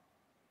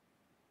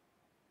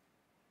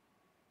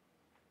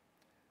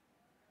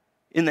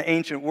 In the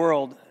ancient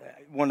world,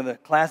 one of the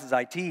classes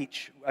I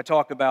teach, I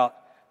talk about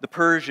the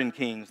Persian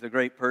kings, the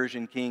great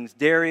Persian kings,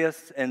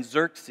 Darius and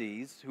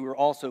Xerxes, who are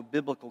also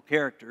biblical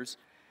characters.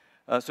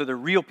 So they're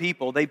real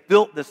people. They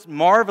built this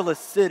marvelous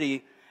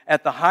city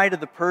at the height of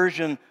the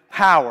Persian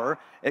power,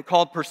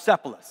 called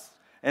Persepolis.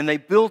 And they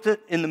built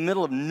it in the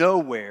middle of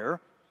nowhere.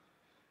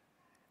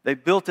 They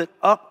built it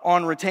up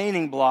on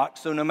retaining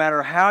blocks, so no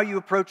matter how you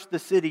approached the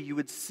city, you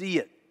would see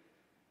it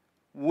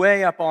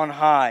way up on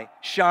high,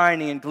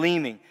 shining and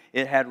gleaming.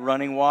 It had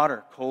running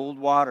water, cold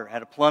water,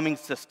 had a plumbing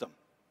system.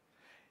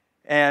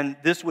 And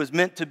this was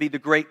meant to be the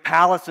great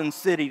palace and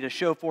city to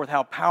show forth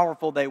how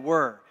powerful they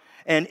were.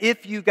 And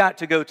if you got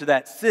to go to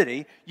that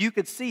city, you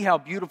could see how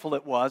beautiful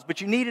it was,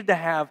 but you needed to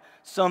have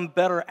some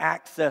better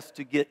access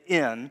to get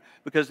in,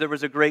 because there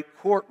was a great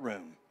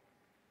courtroom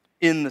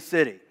in the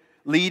city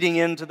leading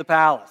into the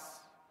palace.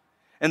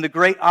 And the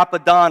great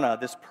Apadana,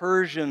 this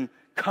Persian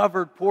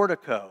covered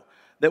portico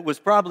that was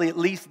probably at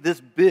least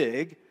this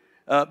big,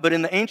 but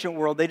in the ancient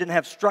world, they didn't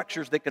have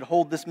structures that could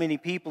hold this many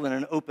people in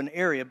an open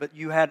area, but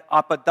you had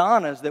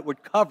apadanas that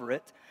would cover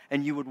it,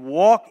 and you would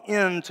walk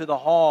into the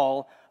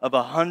hall of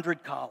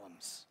 100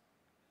 columns.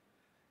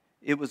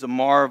 It was a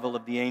marvel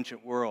of the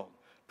ancient world.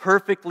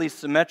 Perfectly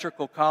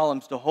symmetrical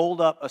columns to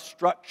hold up a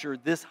structure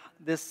this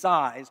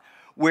size,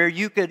 where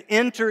you could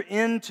enter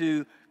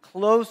into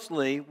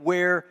closely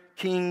where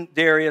King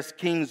Darius,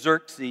 King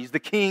Xerxes, the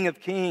King of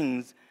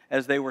Kings,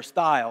 as they were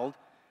styled,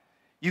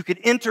 you could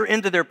enter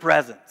into their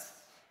presence.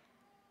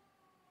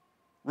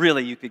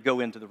 Really, you could go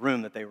into the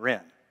room that they were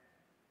in,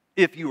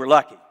 if you were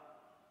lucky.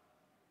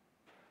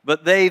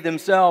 But they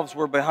themselves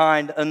were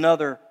behind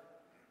another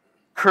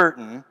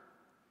curtain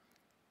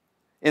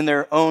in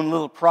their own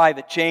little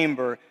private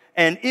chamber.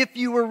 And if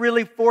you were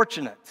really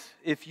fortunate,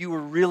 if you were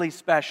really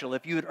special,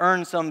 if you had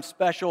earned some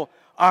special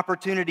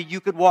opportunity,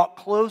 you could walk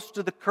close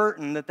to the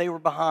curtain that they were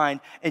behind,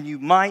 and you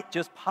might,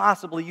 just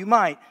possibly, you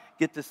might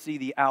get to see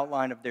the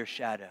outline of their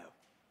shadow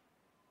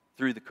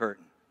through the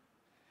curtain.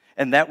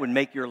 And that would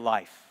make your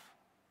life.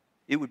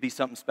 It would be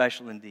something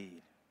special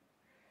indeed.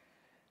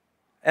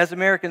 As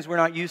Americans, we're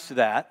not used to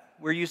that.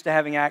 We're used to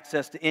having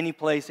access to any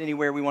place,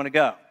 anywhere we want to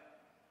go.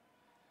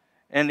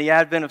 And the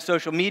advent of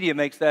social media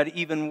makes that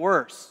even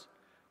worse.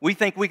 We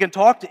think we can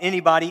talk to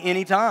anybody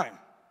anytime.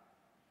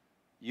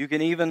 You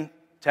can even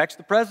text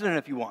the president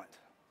if you want.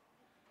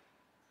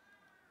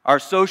 Our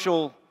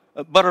social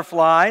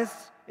butterflies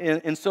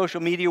in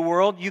social media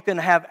world, you can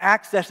have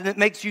access, and it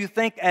makes you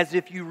think as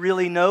if you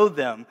really know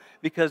them,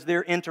 because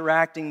they're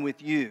interacting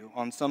with you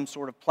on some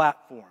sort of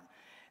platform.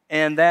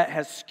 And that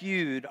has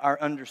skewed our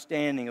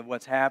understanding of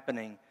what's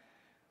happening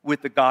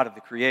with the God of the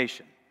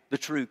creation, the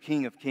true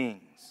King of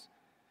Kings.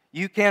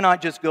 You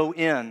cannot just go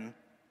in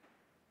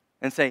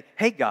and say,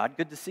 "Hey God,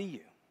 good to see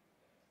you."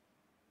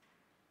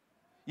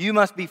 You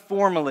must be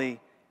formally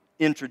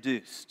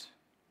introduced.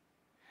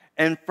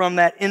 And from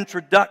that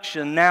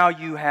introduction, now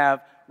you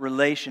have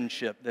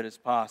relationship that is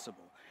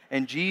possible.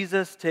 And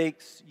Jesus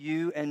takes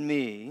you and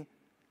me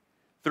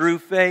through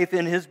faith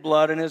in His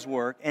blood and His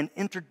work and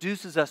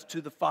introduces us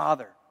to the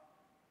Father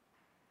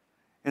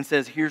and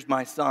says, "Here's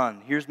my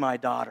son, here's my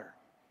daughter."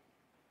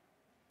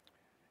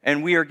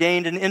 And we are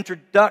gained an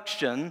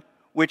introduction,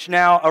 which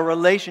now a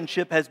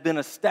relationship has been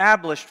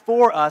established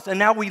for us, and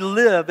now we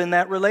live in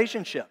that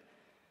relationship.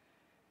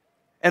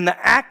 And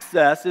the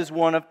access is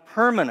one of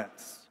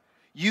permanence.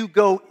 You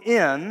go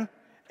in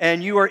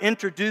and you are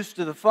introduced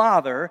to the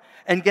Father,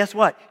 and guess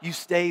what? You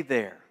stay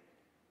there.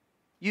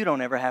 You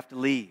don't ever have to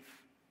leave.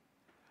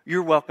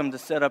 You're welcome to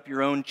set up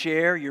your own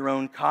chair, your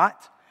own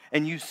cot,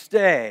 and you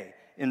stay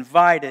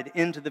invited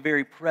into the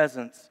very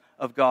presence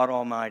of God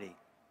Almighty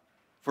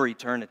for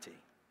eternity.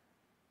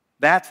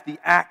 That's the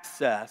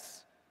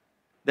access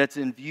that's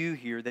in view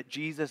here, that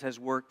Jesus has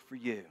worked for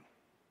you.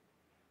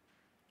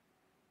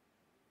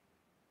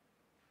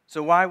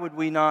 So why would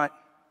we not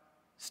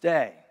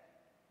stay?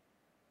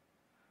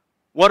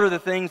 What are the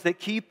things that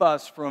keep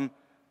us from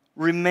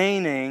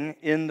remaining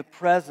in the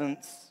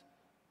presence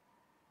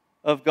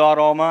of God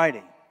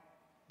Almighty,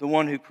 the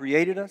one who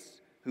created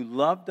us, who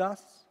loved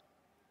us?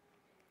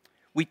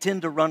 We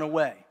tend to run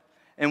away,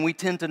 and we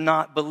tend to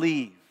not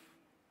believe.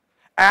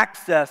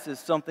 Access is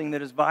something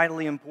that is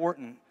vitally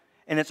important,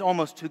 and it's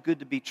almost too good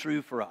to be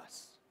true for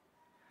us.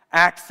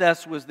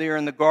 Access was there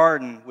in the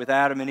garden with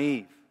Adam and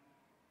Eve.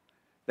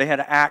 They had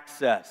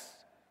access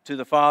to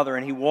the Father,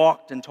 and He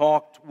walked and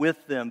talked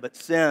with them, but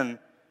sin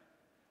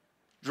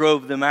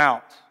drove them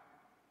out,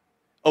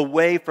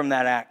 away from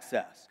that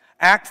access.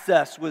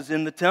 Access was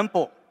in the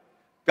temple.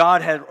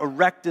 God had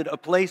erected a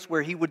place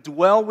where He would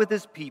dwell with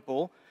His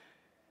people,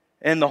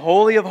 and the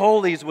Holy of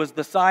Holies was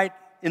the site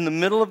in the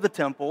middle of the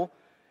temple,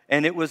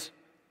 and it was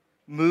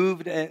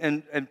moved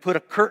and put a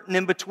curtain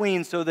in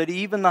between so that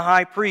even the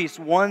high priest,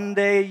 one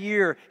day a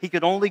year, he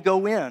could only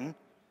go in,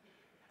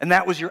 and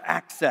that was your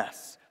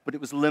access, but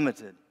it was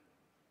limited.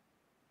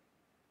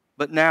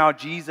 But now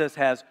Jesus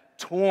has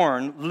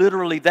torn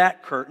literally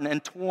that curtain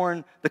and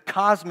torn the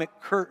cosmic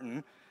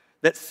curtain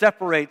that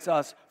separates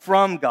us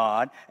from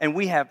God, and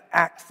we have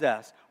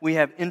access, we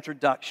have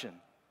introduction.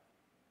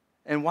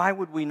 And why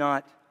would we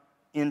not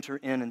enter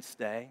in and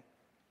stay?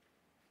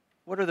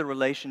 What are the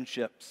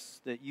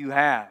relationships that you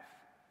have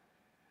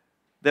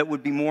that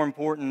would be more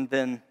important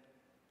than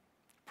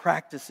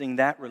practicing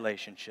that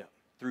relationship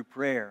through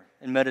prayer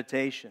and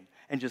meditation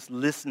and just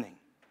listening?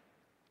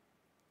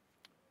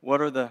 What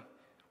are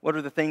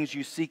the things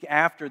you seek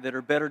after that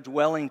are better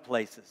dwelling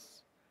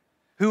places?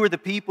 Who are the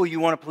people you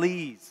want to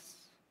please,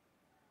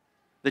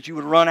 that you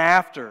would run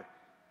after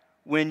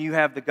when you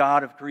have the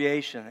God of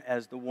creation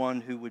as the one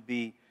who would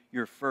be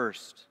your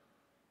first,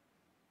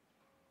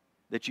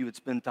 that you would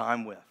spend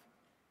time with?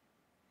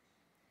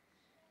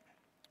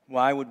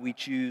 Why would we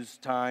choose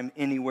time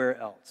anywhere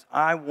else?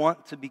 I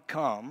want to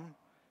become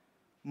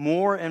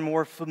more and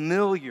more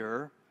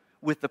familiar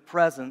with the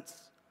presence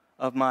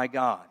of my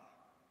God.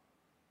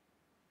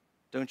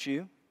 Don't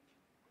you?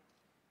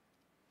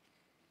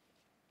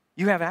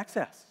 You have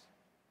access.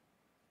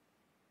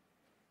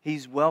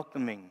 He's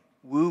welcoming,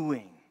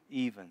 wooing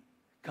even.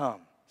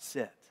 Come,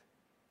 sit.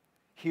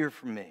 Hear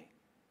from me.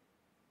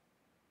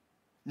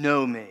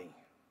 Know me.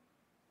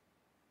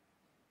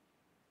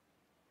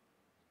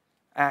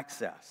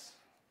 Access.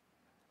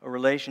 A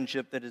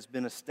relationship that has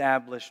been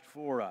established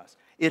for us.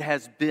 It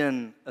has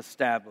been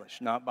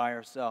established, not by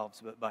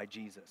ourselves, but by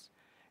Jesus.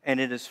 And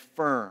it is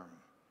firm.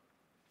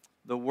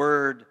 The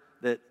word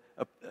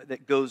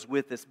that goes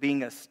with this,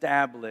 being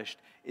established,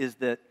 is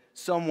that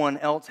someone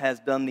else has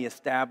done the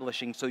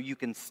establishing so you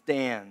can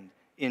stand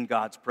in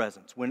God's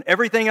presence. When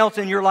everything else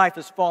in your life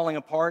is falling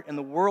apart and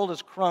the world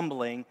is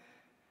crumbling,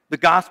 the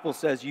gospel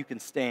says you can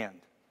stand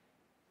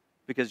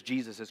because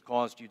Jesus has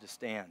caused you to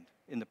stand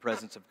in the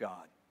presence of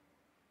God.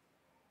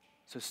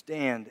 So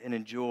stand and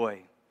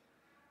enjoy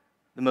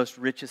the most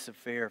richest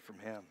affair from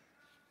Him.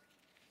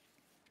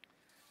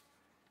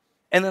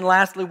 And then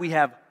lastly, we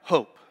have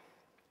hope.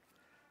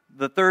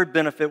 The third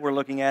benefit we're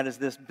looking at is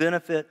this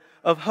benefit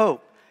of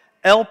hope.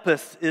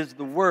 Elpis is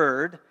the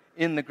word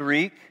in the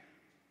Greek.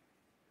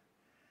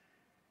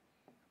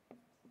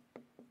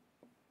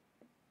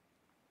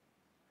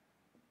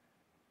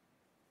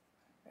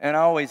 And I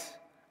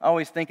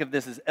always think of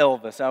this as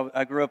Elvis.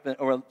 I grew up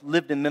or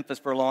lived in Memphis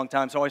for a long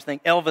time, so I always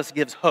think Elvis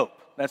gives hope.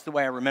 That's the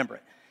way I remember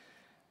it.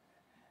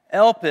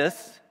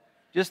 Elpis,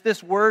 just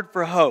this word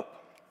for hope.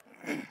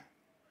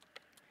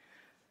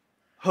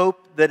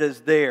 Hope that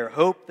is there.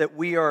 Hope that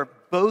we are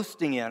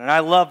boasting in. And I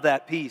love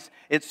that piece.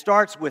 It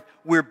starts with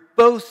we're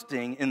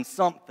boasting in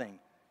something,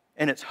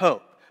 and it's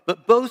hope.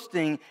 But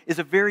boasting is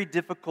a very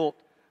difficult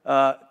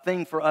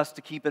thing for us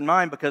to keep in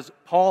mind because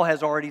Paul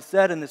has already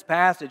said in this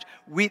passage,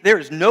 there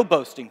is no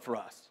boasting for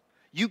us.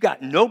 You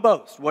got no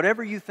boast.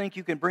 Whatever you think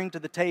you can bring to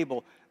the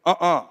table,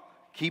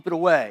 keep it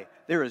away.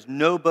 There is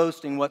no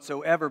boasting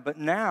whatsoever. But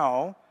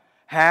now,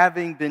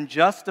 having been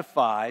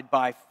justified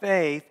by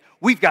faith,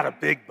 we've got a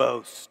big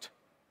boast.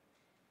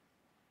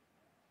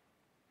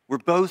 We're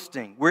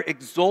boasting. We're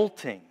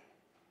exulting.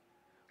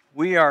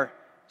 We are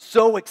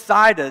so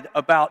excited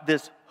about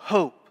this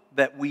hope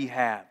that we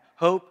have.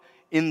 Hope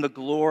in the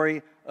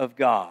glory of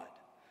God.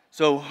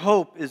 So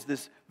hope is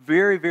this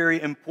very, very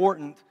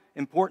important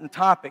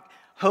topic.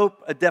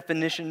 Hope, a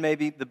definition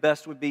maybe the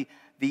best would be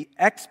the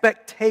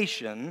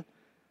expectation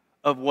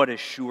of what is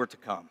sure to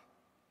come.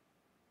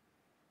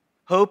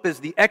 Hope is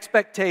the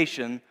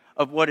expectation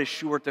of what is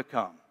sure to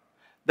come.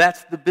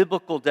 That's the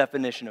biblical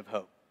definition of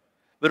hope.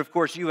 But of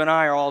course, you and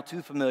I are all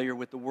too familiar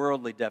with the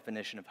worldly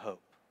definition of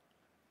hope.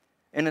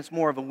 And it's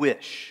more of a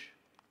wish,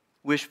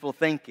 wishful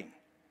thinking.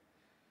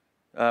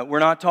 We're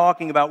not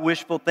talking about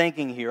wishful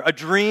thinking here. A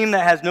dream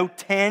that has no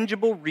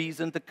tangible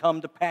reason to come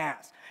to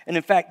pass. And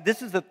in fact,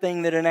 this is the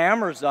thing that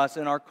enamors us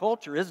in our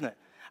culture, isn't it?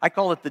 I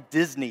call it the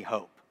Disney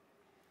hope.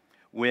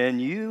 When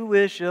you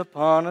wish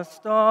upon a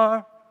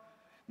star,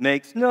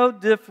 makes no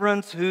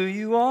difference who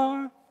you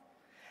are.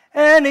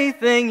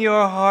 Anything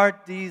your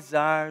heart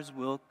desires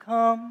will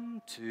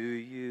come to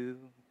you.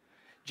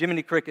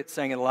 Jiminy Cricket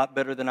sang it a lot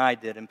better than I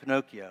did in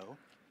Pinocchio.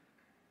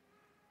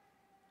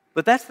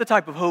 But that's the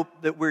type of hope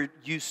that we're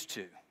used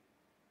to,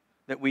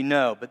 that we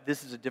know. But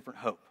this is a different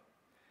hope.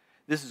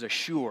 This is a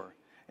sure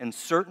and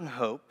certain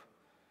hope.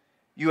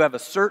 You have a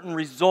certain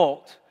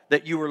result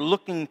that you are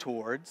looking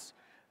towards.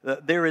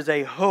 There is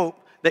a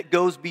hope that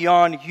goes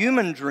beyond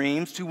human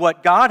dreams to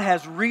what God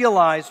has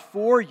realized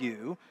for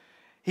you.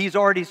 He's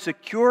already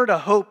secured a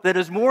hope that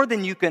is more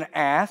than you can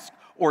ask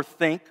or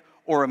think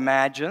or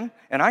imagine.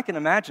 And I can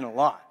imagine a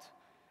lot.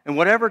 And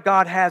whatever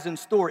God has in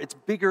store, it's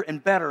bigger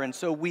and better. And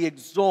so we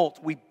exult,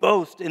 we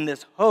boast in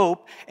this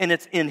hope, and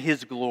it's in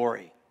His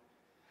glory.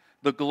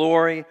 The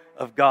glory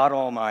of God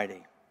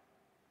Almighty.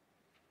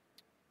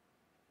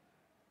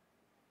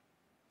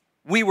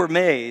 We were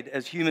made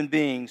as human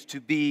beings to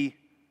be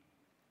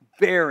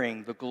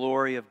bearing the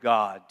glory of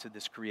God to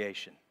this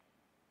creation.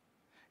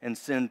 And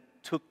sin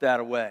took that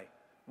away.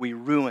 We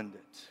ruined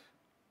it.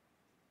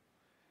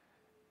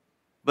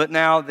 But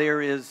now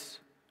there is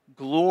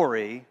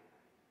glory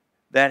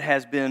that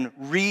has been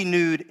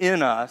renewed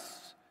in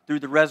us through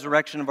the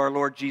resurrection of our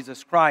Lord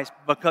Jesus Christ.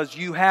 Because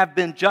you have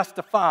been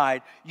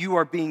justified, you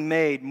are being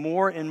made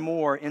more and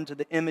more into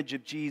the image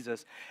of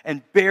Jesus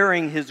and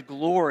bearing His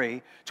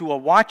glory to a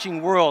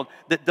watching world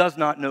that does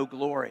not know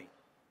glory,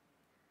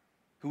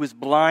 who is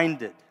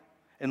blinded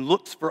and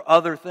looks for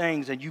other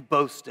things, and you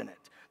boast in it.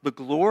 The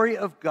glory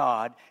of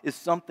God is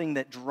something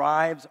that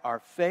drives our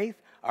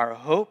faith, our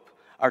hope,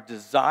 our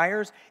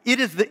desires. It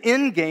is the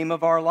end game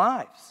of our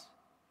lives.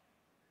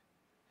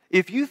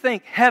 If you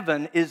think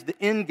heaven is the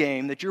end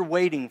game that you're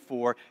waiting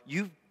for,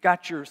 you've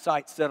got your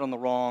sights set on the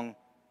wrong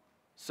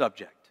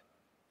subject.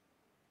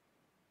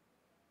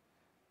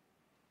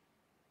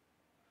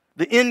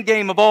 The end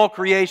game of all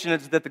creation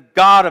is that the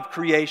God of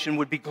creation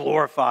would be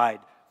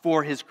glorified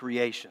for His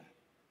creation.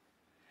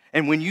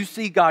 And when you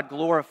see God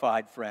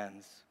glorified,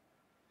 friends,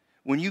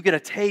 when you get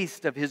a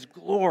taste of His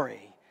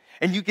glory,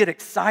 and you get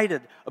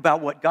excited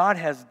about what God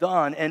has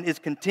done and is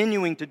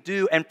continuing to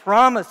do and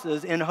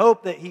promises in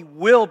hope that He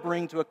will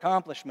bring to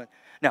accomplishment.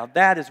 Now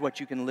that is what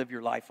you can live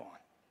your life on.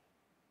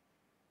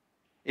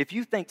 If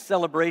you think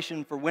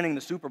celebration for winning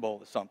the Super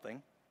Bowl is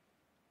something,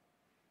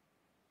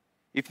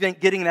 if you think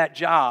getting that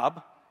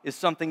job is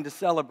something to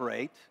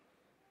celebrate,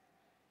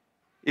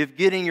 if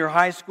getting your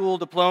high school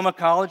diploma,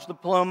 college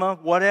diploma,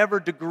 whatever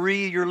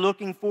degree you're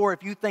looking for,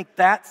 if you think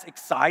that's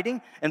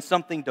exciting and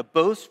something to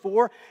boast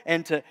for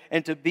and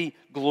to be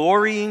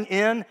glorying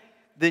in,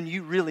 then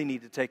you really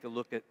need to take a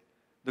look at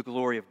the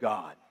glory of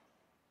God.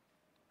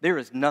 There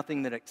is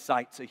nothing that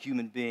excites a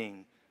human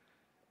being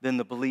than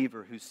the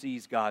believer who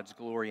sees God's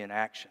glory in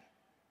action.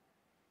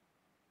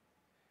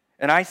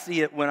 And I see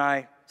it when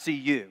I see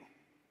you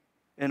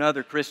and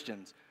other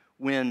Christians.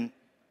 When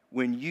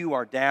you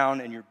are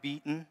down and you're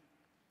beaten,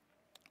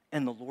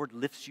 and the Lord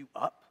lifts you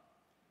up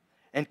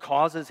and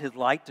causes His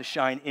light to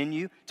shine in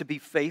you, to be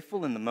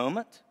faithful in the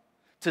moment,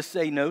 to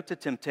say no to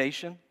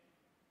temptation,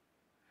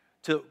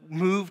 to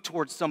move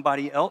towards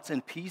somebody else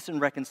in peace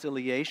and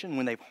reconciliation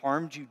when they've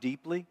harmed you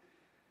deeply,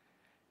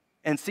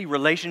 and see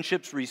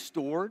relationships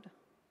restored.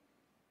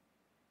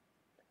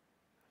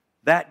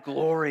 That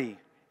glory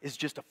is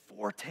just a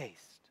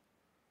foretaste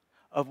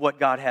of what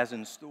God has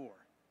in store.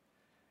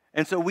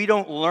 And so we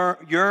don't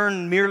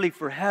yearn merely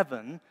for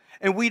heaven,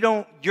 and we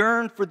don't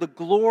yearn for the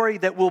glory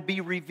that will be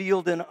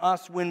revealed in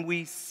us when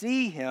we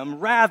see Him.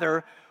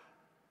 Rather,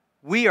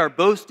 we are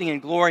boasting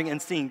and glorying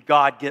and seeing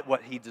God get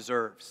what He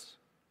deserves.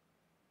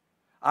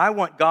 I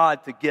want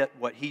God to get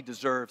what He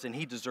deserves, and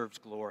He deserves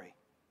glory.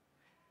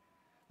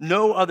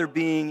 No other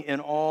being in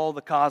all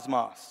the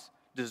cosmos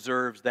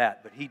deserves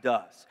that, but He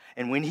does.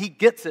 And when He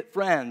gets it,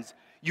 friends,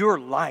 your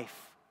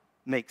life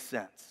makes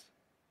sense.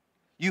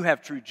 You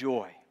have true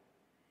joy,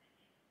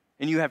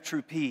 and you have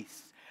true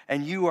peace.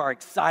 And you are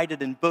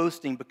excited and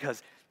boasting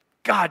because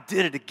God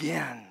did it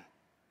again.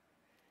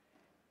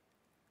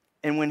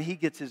 And when He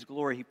gets His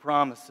glory, He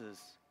promises,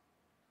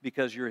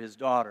 because you're His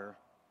daughter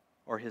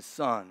or His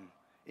son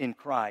in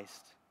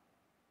Christ,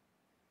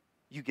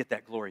 you get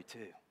that glory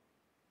too.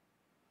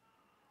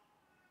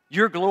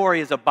 Your glory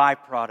is a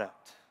byproduct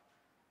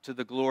to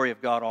the glory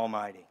of God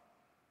Almighty.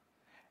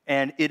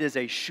 And it is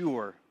a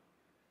sure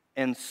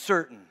and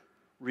certain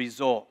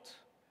result.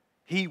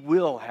 He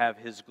will have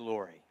His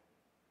glory.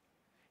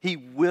 He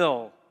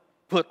will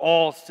put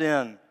all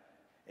sin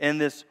in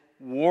this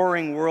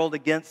warring world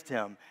against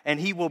Him, and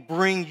He will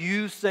bring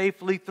you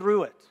safely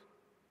through it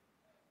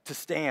to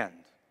stand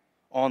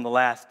on the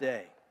last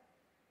day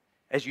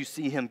as you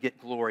see Him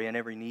get glory and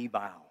every knee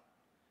bow,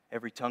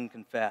 every tongue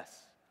confess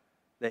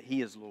that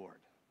He is Lord.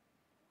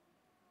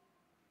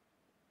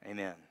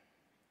 Amen.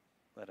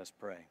 Let us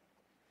pray.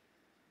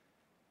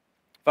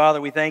 Father,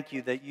 we thank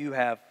You that You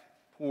have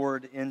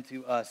poured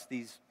into us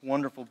these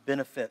wonderful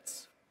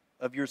benefits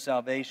of Your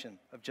salvation,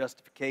 of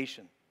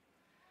justification,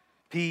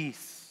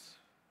 peace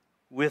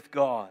with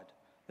God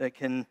that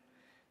can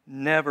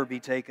never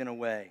be taken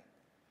away,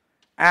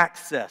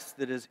 access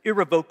that is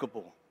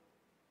irrevocable,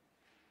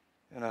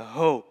 and a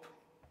hope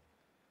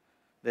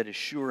that is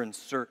sure and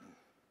certain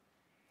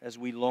as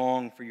we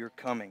long for Your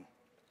coming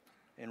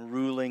and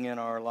ruling in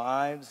our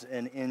lives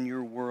and in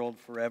Your world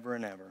forever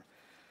and ever.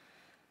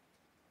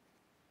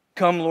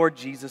 Come, Lord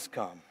Jesus,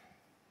 come.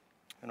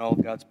 And all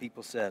of God's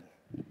people said,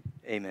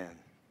 amen.